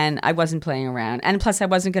 And I wasn't playing around. And plus, I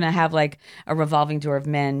wasn't going to have like a revolving door of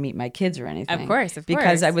men meet my kids or anything. Of course.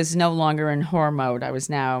 Because I was no longer in whore mode. I was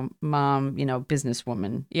now mom,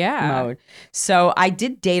 businesswoman mode. So I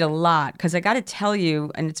did date a lot, because I got to tell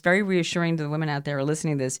you, and it's very reassuring to the women out there who are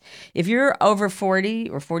listening to this, if you're over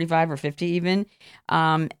 40 or 45 or 50 even,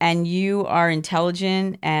 and you are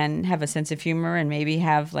intelligent and have a sense of humor and maybe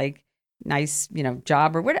have like nice,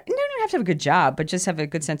 job or whatever. You don't have to have a good job, but just have a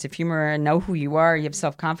good sense of humor and know who you are. You have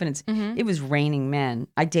self-confidence. It was raining men.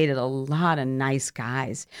 I dated a lot of nice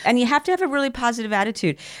guys. And you have to have a really positive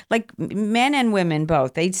attitude. Like men and women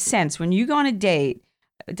both, they sense when you go on a date,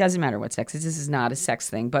 it doesn't matter what sex is. This is not a sex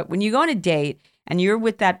thing. But when you go on a date and you're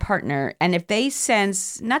with that partner, and if they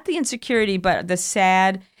sense not the insecurity, but the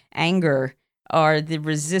sad anger or the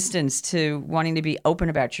resistance to wanting to be open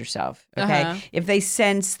about yourself, okay? If they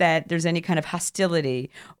sense that there's any kind of hostility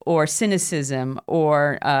or cynicism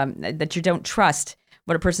or that you don't trust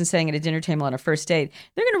what a person's saying at a dinner table on a first date,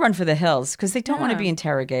 they're going to run for the hills because they don't want to be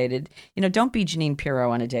interrogated. Don't be Janine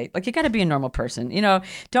Pirro on a date. Like, you got to be a normal person.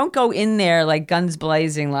 Don't go in there like guns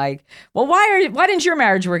blazing like, well, why didn't your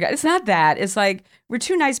marriage work out? It's not that. It's like, we're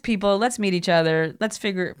 2 nice people. Let's meet each other. Let's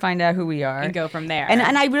find out who we are. And go from there.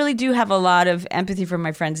 And I really do have a lot of empathy for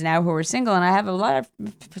my friends now who are single. And I have a lot of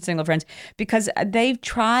single friends because they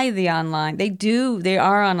try the online. They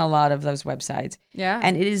are on a lot of those websites. Yeah.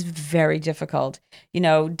 And it is very difficult.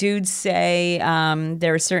 Dudes say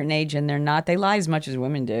they're a certain age and they're not. They lie as much as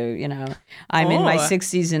women do. I'm in my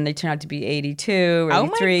 60s and they turn out to be 82 or 83.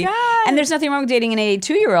 Oh my God. And there's nothing wrong with dating an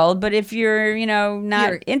 82-year-old. But if you're,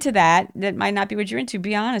 not into that might not be what you're into.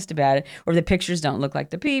 Be honest about it. Or the pictures don't look like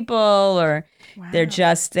the people, or they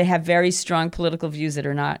have very strong political views that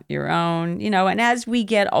are not your own. And as we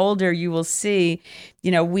get older, you will see, I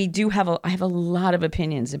have a lot of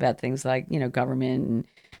opinions about things like, government and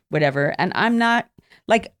whatever. And I'm not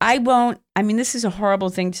like, this is a horrible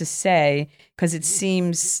thing to say because it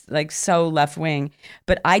seems like so left wing,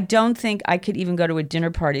 but I don't think I could even go to a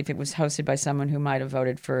dinner party if it was hosted by someone who might have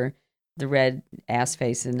voted for the red ass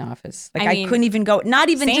face in office. Like, I couldn't even go, not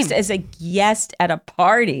even just as a guest at a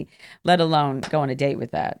party, let alone go on a date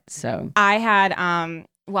with that. So I had,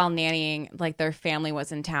 while nannying, like their family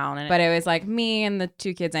was in town, but it was like me and the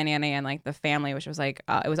 2 kids I nanny and like the family, which was like,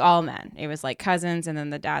 it was all men. It was like cousins and then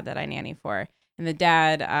the dad that I nanny for. And the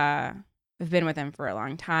dad, I've been with him for a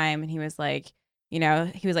long time. And he was like,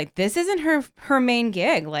 this isn't her main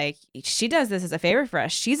gig. Like, she does this as a favor for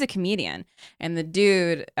us. She's a comedian. And the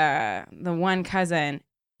dude, the one cousin,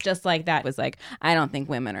 just like that, was like, I don't think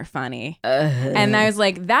women are funny. And I was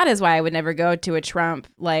like, that is why I would never go to a Trump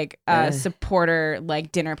supporter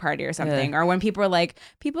like dinner party or something. Or when people are like,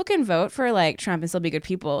 people can vote for like Trump and still be good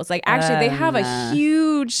people. It's like, actually, they have a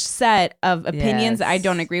huge set of opinions that I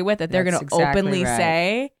don't agree with that they're going to openly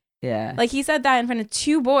say. Yeah. Like, he said that in front of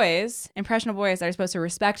 2 boys, impressionable boys that are supposed to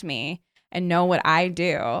respect me and know what I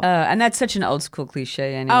do. And that's such an old school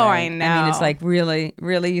cliche anyway. Oh, I know. It's like, really,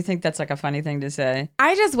 you think that's like a funny thing to say?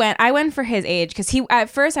 I went for his age because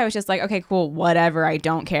at first I was just like, okay, cool, whatever, I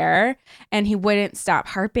don't care. And he wouldn't stop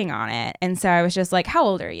harping on it. And so I was just like, how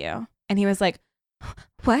old are you? And he was like,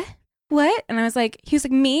 what? And he was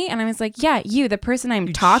like, me? And I was like, yeah, you, the person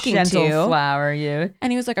I'm talking to. Gentle flower, you.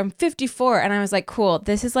 And he was like, I'm 54. And I was like, cool.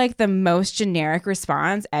 This is like the most generic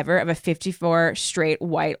response ever of a 54 straight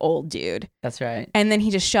white old dude. That's right. And then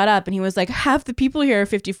he just shut up and he was like, half the people here are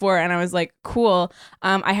 54. And I was like, cool.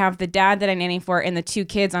 I have the dad that I nanny for and the 2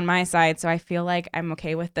 kids on my side. So I feel like I'm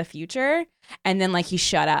okay with the future. and then like he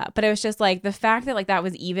shut up. But it was just like the fact that like that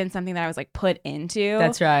was even something that I was like put into.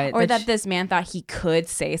 That's right. Or that this man thought he could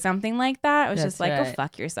say something like that. It was just like, go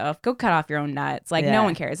fuck yourself. Go cut off your own nuts. Like no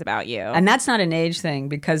one cares about you. And that's not an age thing,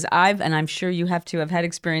 because and I'm sure you have too, I've had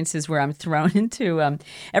experiences where I'm thrown into,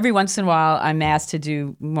 every once in a while I'm asked to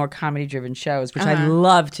do more comedy driven shows, which I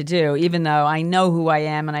love to do, even though I know who I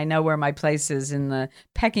am and I know where my place is in the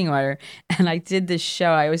pecking order. And I did this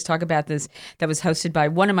show, I always talk about this, that was hosted by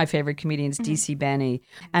one of my favorite comedians, DC Benny.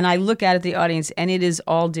 And I look out at the audience and it is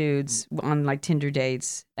all dudes on like Tinder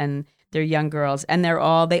dates, and they're young girls, and they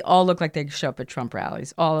all look like they show up at Trump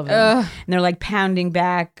rallies, all of them. And they're like pounding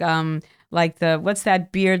back, like what's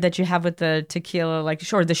that beer that you have with the tequila, like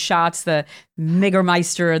sure, the shots, the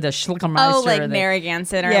Miggermeister, the Schlickermeister. Oh, like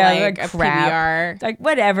Narragansett or like a PBR. Like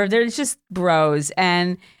whatever, they're just bros.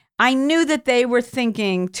 And I knew that they were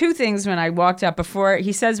thinking two things when I walked up before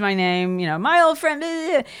he says my name, my old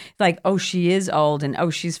friend, like, oh, she is old, and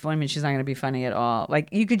oh, she's funny, she's not going to be funny at all. Like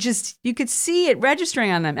you could see it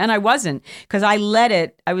registering on them. And I wasn't, because I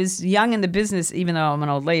was young in the business, even though I'm an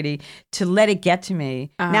old lady, to let it get to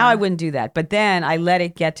me. Now I wouldn't do that. But then I let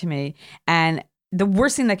it get to me. And the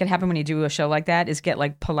worst thing that could happen when you do a show like that is get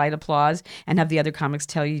like polite applause and have the other comics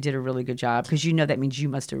tell you did a really good job, because that means you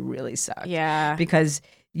must have really sucked. Yeah. Because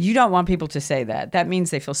you don't want people to say that. That means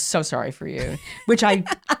they feel so sorry for you, which I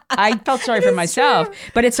felt sorry for myself. True.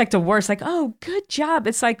 But it's like the worst. Like, oh, good job.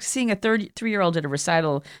 It's like seeing a 3-year-old at a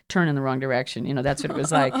recital turn in the wrong direction. That's what it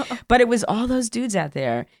was like. But it was all those dudes out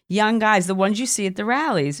there, young guys, the ones you see at the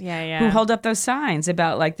rallies, who hold up those signs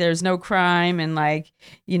about like there's no crime and like,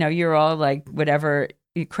 you're all like whatever.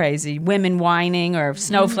 Crazy women whining or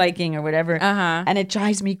snowflaking or whatever, and it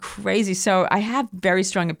drives me crazy. So I have very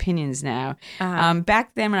strong opinions now.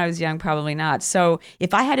 Back then when I was young, probably not. So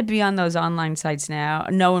if I had to be on those online sites now,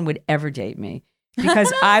 no one would ever date me,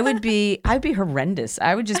 because I'd be horrendous.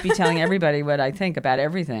 I would just be telling everybody what I think about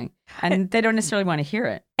everything, and they don't necessarily want to hear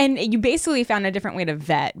it. And you basically found a different way to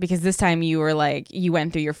vet, because this time you were like, you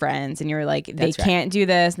went through your friends and you were like, they can't do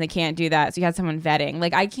this and they can't do that. So you had someone vetting.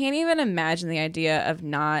 Like, I can't even imagine the idea of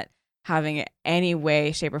not having any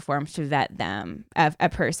way, shape, or form to vet them, a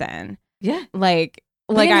person. Yeah. Like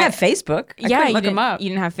you didn't have Facebook. I couldn't look them up. You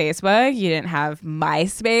didn't have Facebook. You didn't have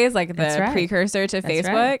MySpace, like the precursor to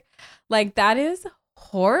Facebook. Right. Like, that is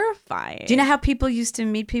horrifying. Do you know how people used to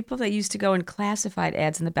meet people? They used to go in classified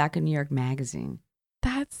ads in the back of New York Magazine.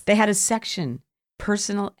 They had a section,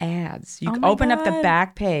 personal ads. You open up the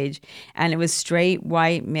back page, and it was straight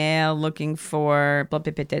white male looking for blah,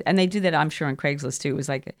 blah, blah, blah. And they do that, I'm sure, on Craigslist too. It was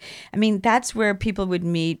like, that's where people would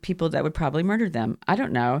meet people that would probably murder them. I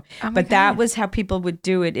don't know. But that was how people would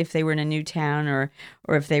do it if they were in a new town, or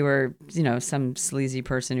if they were, some sleazy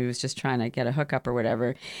person who was just trying to get a hookup or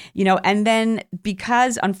whatever, and then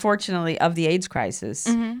because unfortunately of the AIDS crisis,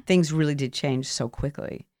 things really did change so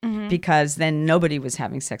quickly. Because then nobody was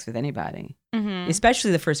having sex with anybody, especially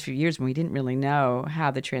the first few years when we didn't really know how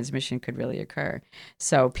the transmission could really occur.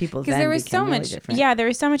 So people then became so much, really different. Yeah, there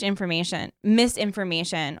was so much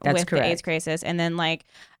misinformation with correct. The AIDS crisis. And then like,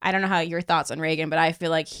 I don't know how your thoughts on Reagan, but I feel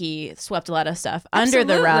like he swept a lot of stuff under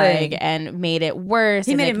the rug and made it worse.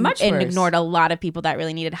 He made it much worse. And ignored a lot of people that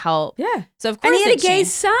really needed help. Yeah. So of course, and he had a gay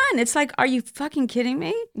son. It's like, are you fucking kidding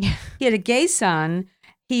me? Yeah. He had a gay son.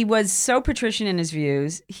 He was so patrician in his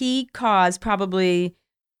views. He caused probably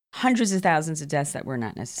hundreds of thousands of deaths that were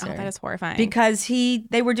not necessary. Oh, that is horrifying. Because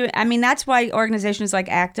they were doing, that's why organizations like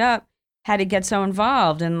ACT UP had to get so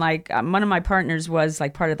involved. And like one of my partners was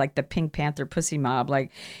like part of like the Pink Panther pussy mob.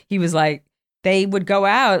 Like he was like, they would go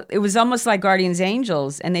out. It was almost like Guardians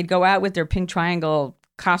Angels, and they'd go out with their pink triangle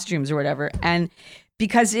costumes or whatever. And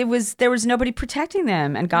because there was nobody protecting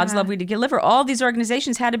them, and God's love we deliver. All these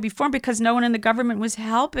organizations had to be formed because no one in the government was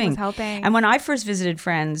helping. And when I first visited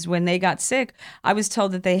friends, when they got sick, I was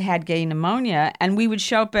told that they had gay pneumonia, and we would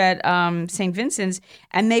show up at St. Vincent's,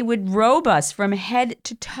 and they would robe us from head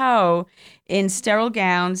to toe in sterile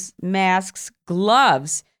gowns, masks,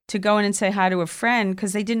 gloves to go in and say hi to a friend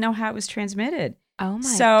because they didn't know how it was transmitted. Oh my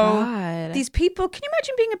God. So these people, can you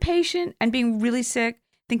imagine being a patient and being really sick,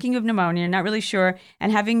 thinking of pneumonia, not really sure, and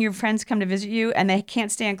having your friends come to visit you and they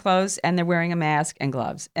can't stand close and they're wearing a mask and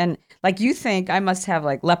gloves. And like you think I must have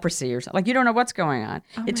like leprosy or something. Like you don't know what's going on.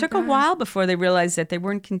 It took a while before they realized that they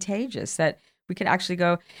weren't contagious, that we could actually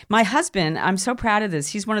go. My husband, I'm so proud of this.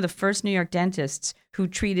 He's one of the first New York dentists who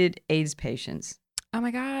treated AIDS patients. Oh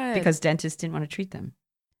my God. Because dentists didn't want to treat them.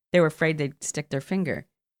 They were afraid they'd stick their finger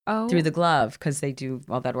through the glove because they do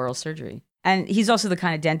all that oral surgery. And he's also the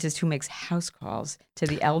kind of dentist who makes house calls to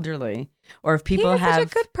the elderly. Or if people He's such a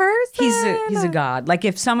good person. he's a god. Like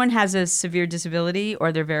if someone has a severe disability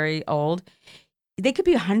or they're very old, they could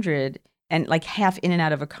be 100 and like half in and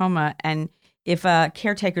out of a coma. And if a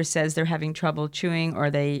caretaker says they're having trouble chewing or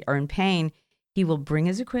they are in pain, he will bring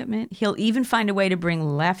his equipment. He'll even find a way to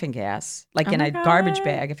bring laughing gas, like in a garbage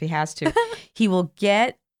bag if he has to. He will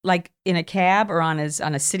get like in a cab or on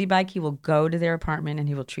a city bike. He will go to their apartment and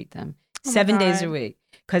he will treat them 7 days a week.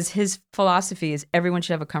 Because his philosophy is everyone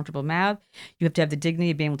should have a comfortable mouth. You have to have the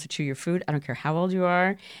dignity of being able to chew your food. I don't care how old you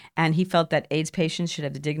are. And he felt that AIDS patients should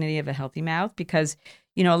have the dignity of a healthy mouth because,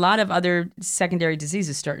 you know, a lot of other secondary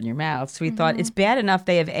diseases start in your mouth. So he thought it's bad enough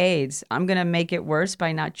they have AIDS. I'm going to make it worse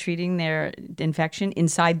by not treating their infection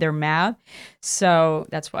inside their mouth. So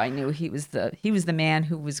that's why I knew he was the man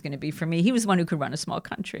who was going to be for me. He was the one who could run a small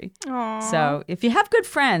country. Aww. So if you have good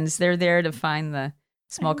friends, they're there to find the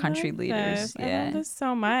small country leaders. I love this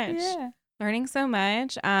so much. Yeah. Learning so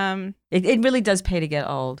much. It really does pay to get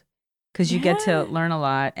old because you get to learn a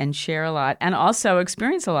lot and share a lot and also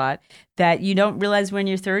experience a lot that you don't realize when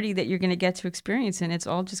you're 30 that you're going to get to experience. And it's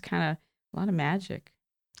all just kind of a lot of magic.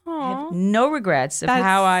 I have no regrets of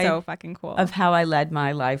so fucking cool. of how I led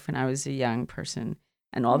my life when I was a young person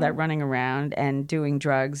and all that running around and doing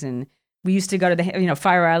drugs. And we used to go to the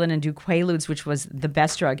Fire Island and do Quaaludes, which was the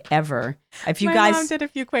best drug ever. If you My mom did a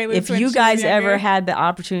few Quaaludes. If you guys ever had the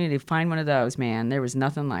opportunity to find one of those, man, there was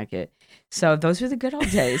nothing like it. So those were the good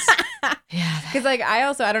old days. Yeah. Because like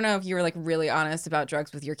I don't know if you were like really honest about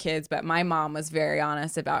drugs with your kids, but my mom was very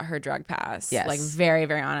honest about her drug past. Yes. Like very,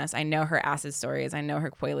 very honest. I know her acid stories. I know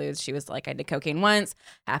her Quaaludes. She was like, I did cocaine once.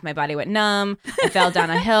 Half my body went numb. I fell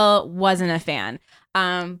down a hill. Wasn't a fan.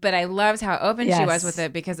 But I loved how open she was with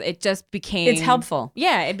it because it just became... It's helpful.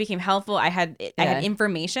 Yeah, it became helpful. I had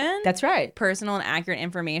information. That's right. Personal and accurate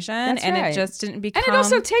information. That's and right. it just didn't become... And it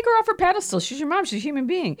also take her off her pedestal. She's your mom. She's a human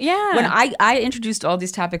being. Yeah. When I introduced all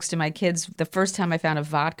these topics to my kids, the first time I found a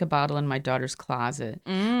vodka bottle in my daughter's closet,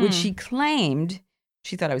 which she claimed...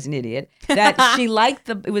 She thought I was an idiot. That she liked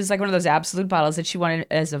it was like one of those Absolute bottles that she wanted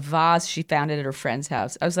as a vase. She found it at her friend's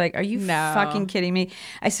house. I was like, are you fucking kidding me?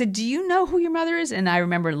 I said, do you know who your mother is? And I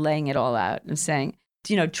remember laying it all out and saying,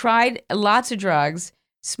 tried lots of drugs,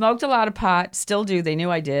 smoked a lot of pot, still do. They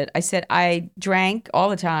knew I did. I said, I drank all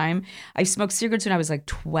the time. I smoked cigarettes when I was like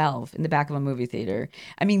 12 in the back of a movie theater.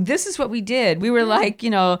 I mean, this is what we did. We were like,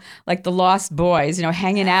 like the Lost Boys,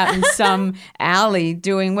 hanging out in some alley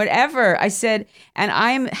doing whatever. I said, and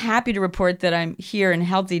I'm happy to report that I'm here and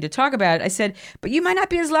healthy to talk about it. I said, but you might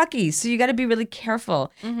not be as lucky. So you got to be really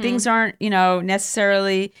careful. Things aren't,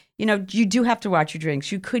 necessarily... you do have to watch your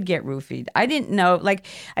drinks. You could get roofied. I didn't know. Like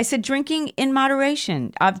I said, drinking in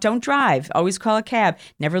moderation. Don't drive. Always call a cab.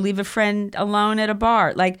 Never leave a friend alone at a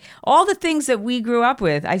bar. Like all the things that we grew up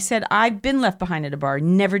with. I said, I've been left behind at a bar.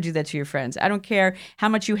 Never do that to your friends. I don't care how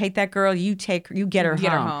much you hate that girl. You get her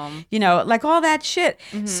home. Like all that shit.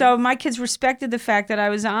 So my kids respected the fact that I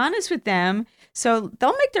was honest with them. So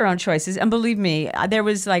they'll make their own choices. And believe me, there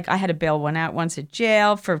was like, I had to bail one out once at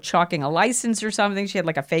jail for chalking a license or something. She had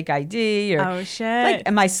like a fake ID. Oh, shit.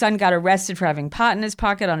 And my son got arrested for having pot in his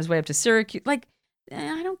pocket on his way up to Syracuse. Like,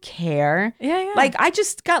 I don't care. Yeah. Like, I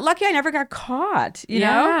just got lucky I never got caught, you know?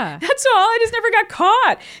 Yeah. That's all. I just never got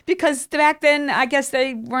caught. Because back then, I guess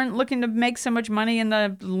they weren't looking to make so much money in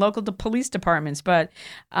the local police departments. But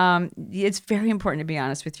it's very important to be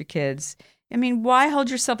honest with your kids. I mean, why hold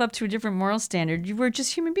yourself up to a different moral standard? We're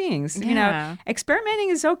just human beings. Experimenting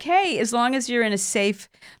is okay as long as you're in a safe,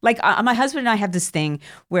 like my husband and I have this thing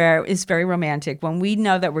where it's very romantic. When we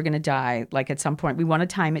know that we're going to die, like at some point, we want to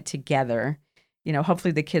time it together.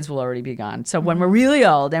 Hopefully the kids will already be gone. So when we're really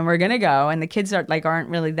old and we're going to go and the kids aren't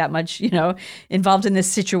really that much, involved in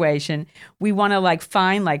this situation, we want to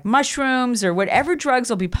find mushrooms or whatever drugs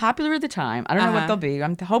will be popular at the time. I don't know what they'll be.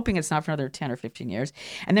 I'm hoping it's not for another 10 or 15 years.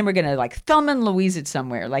 And then we're going to Thelma and Louise it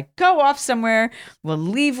somewhere, go off somewhere. We'll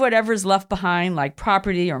leave whatever's left behind, like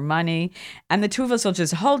property or money. And the two of us will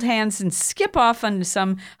just hold hands and skip off onto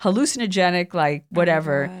some hallucinogenic,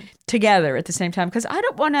 whatever. Together at the same time, because I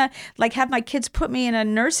don't want to have my kids put me in a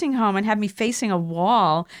nursing home and have me facing a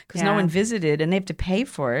wall because no one visited and they have to pay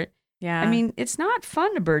for it. Yeah. I mean, it's not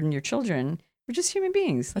fun to burden your children. We're just human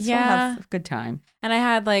beings. Let's all have a good time. And I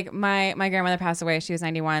had my grandmother passed away. She was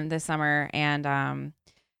 91 this summer, and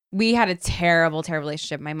we had a terrible, terrible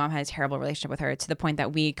relationship. My mom had a terrible relationship with her to the point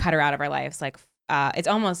that we cut her out of our lives. It's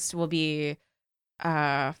almost will be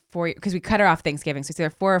 4 years because we cut her off Thanksgiving, so it's either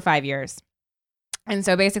 4 or 5 years. And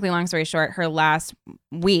so basically, long story short, her last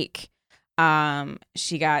week,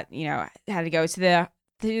 she got, had to go to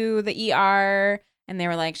the ER, And they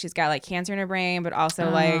were like, she's got like cancer in her brain, but also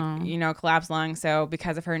like, you know, collapsed lung. So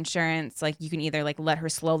because of her insurance, like you can either like let her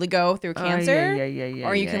slowly go through cancer,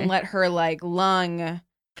 or you can let her like lung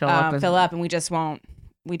fill up, and we just won't,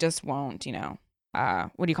 you know,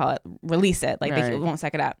 what do you call it? Release it. Like they won't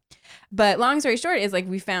suck it up. But long story short is like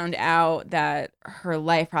we found out that her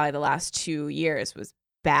life probably the last 2 years was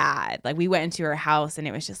bad. Like we went into her house and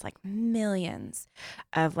it was just like millions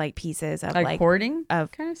of like pieces of like hoarding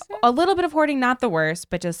of kind of stuff? A little bit of hoarding, not the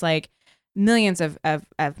worst, but just like millions of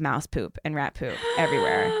mouse poop and rat poop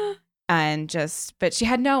everywhere. But she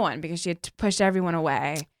had no one because she had pushed everyone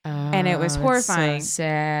away. And it was horrifying so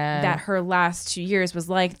sad. that her last 2 years was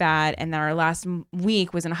like that, and that her last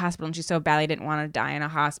week was in a hospital and she so badly didn't want to die in a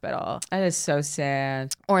hospital. That is so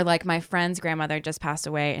sad. Or like my friend's grandmother just passed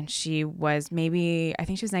away, and she was I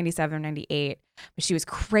think she was 97 or 98, but she was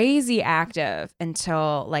crazy active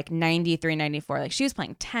until like 93, 94. Like she was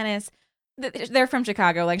playing tennis. They're from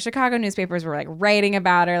Chicago. Like Chicago newspapers were like writing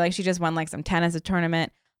about her. Like she just won like some tennis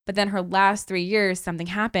tournament. But then her last 3 years, something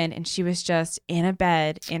happened, and she was just in a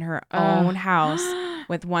bed in her own house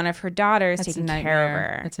with one of her daughters taking care of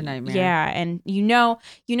her. That's a nightmare. Yeah, and you know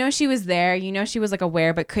she was there. You know she was like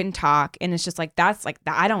aware but couldn't talk, and it's just like that's like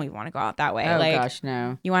I don't even want to go out that way. Oh like, gosh,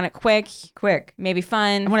 no. You want it quick, maybe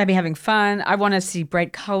fun. I want to be having fun. I want to see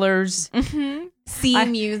bright colors. Mm-hmm. See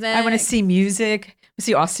music. I want to see music.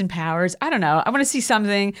 See Austin Powers. I don't know. I want to see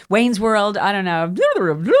something. Wayne's World. I don't know.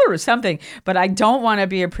 Something. But I don't want to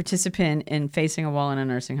be a participant in facing a wall in a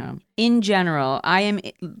nursing home. In general, I am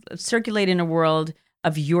circulating a world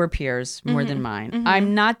of your peers more than mine. Mm-hmm.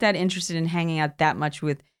 I'm not that interested in hanging out that much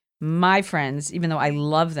with my friends, even though I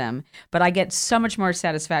love them, but I get so much more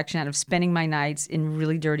satisfaction out of spending my nights in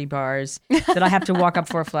really dirty bars that I have to walk up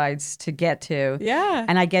 4 flights to get to. Yeah.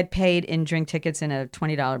 And I get paid in drink tickets and a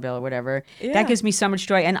 $20 bill or whatever. Yeah. That gives me so much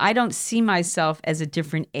joy. And I don't see myself as a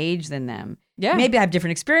different age than them. Yeah. Maybe I have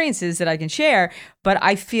different experiences that I can share, but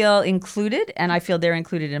I feel included, and I feel they're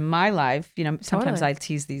included in my life. You know, sometimes Totally. I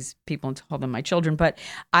tease these people and call them my children, but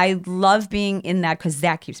I love being in that because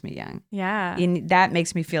that keeps me young. Yeah. And that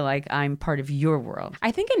makes me feel like I'm part of your world.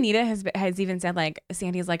 I think Anita has even said like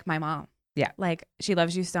Sandy's like my mom. Yeah. Like she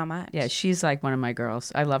loves you so much. Yeah, she's like one of my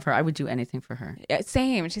girls. I love her. I would do anything for her. Yeah,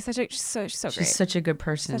 same. She's so great. She's such a good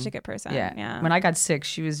person. Such a good person. Yeah. Yeah. When I got sick,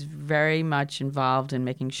 she was very much involved in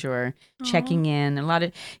making sure, checking in. A lot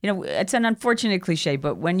of, you know, it's an unfortunate cliche,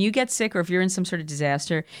 but when you get sick or if you're in some sort of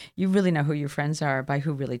disaster, you really know who your friends are by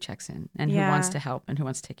who really checks in and who wants to help and who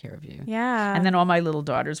wants to take care of you. Yeah. And then all my little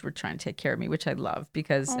daughters were trying to take care of me, which I love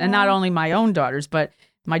because, and not only my own daughters, but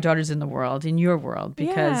my daughters in the world, in your world,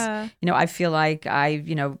 because, you know, I feel like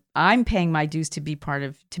I'm paying my dues to be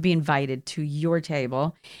invited to your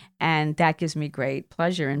table. And that gives me great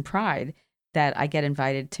pleasure and pride that I get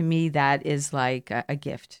invited. To me, that is like a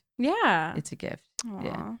gift. Yeah. It's a gift. Aww.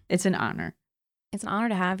 Yeah. It's an honor. It's an honor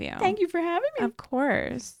to have you. Thank you for having me. Of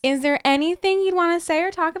course. Is there anything you'd want to say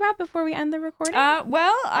or talk about before we end the recording?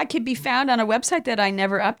 Well, I could be found on a website that I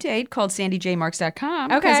never update called sandyjmarks.com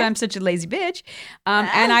because I'm such a lazy bitch.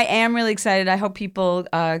 And I am really excited. I hope people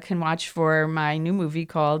can watch for my new movie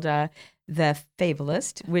called The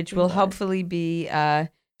Fabulist, which will hopefully be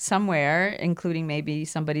somewhere, including maybe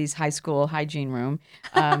somebody's high school hygiene room,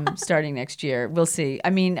 starting next year. We'll see. I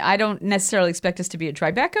mean, I don't necessarily expect us to be at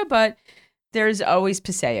Tribeca, but there's always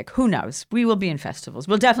Passaic. Who knows? We will be in festivals.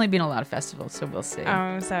 We'll definitely be in a lot of festivals, so we'll see. Oh,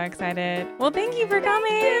 I'm so excited. Well, thank you for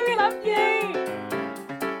coming. Love you.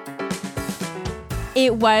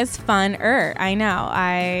 It was fun-er. I know.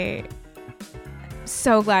 I'm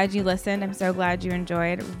so glad you listened. I'm so glad you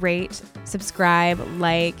enjoyed. Rate, subscribe,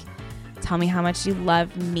 like. Tell me how much you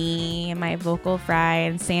love me and my vocal fry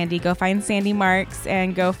and Sandy. Go find Sandy Marks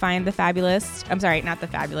and go find The Fabulist. I'm sorry, not The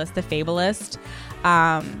Fabulist, The Fabulist.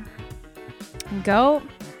 Go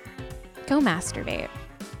masturbate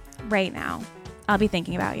right now. I'll be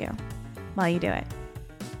thinking about you while you do it.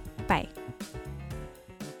 Bye.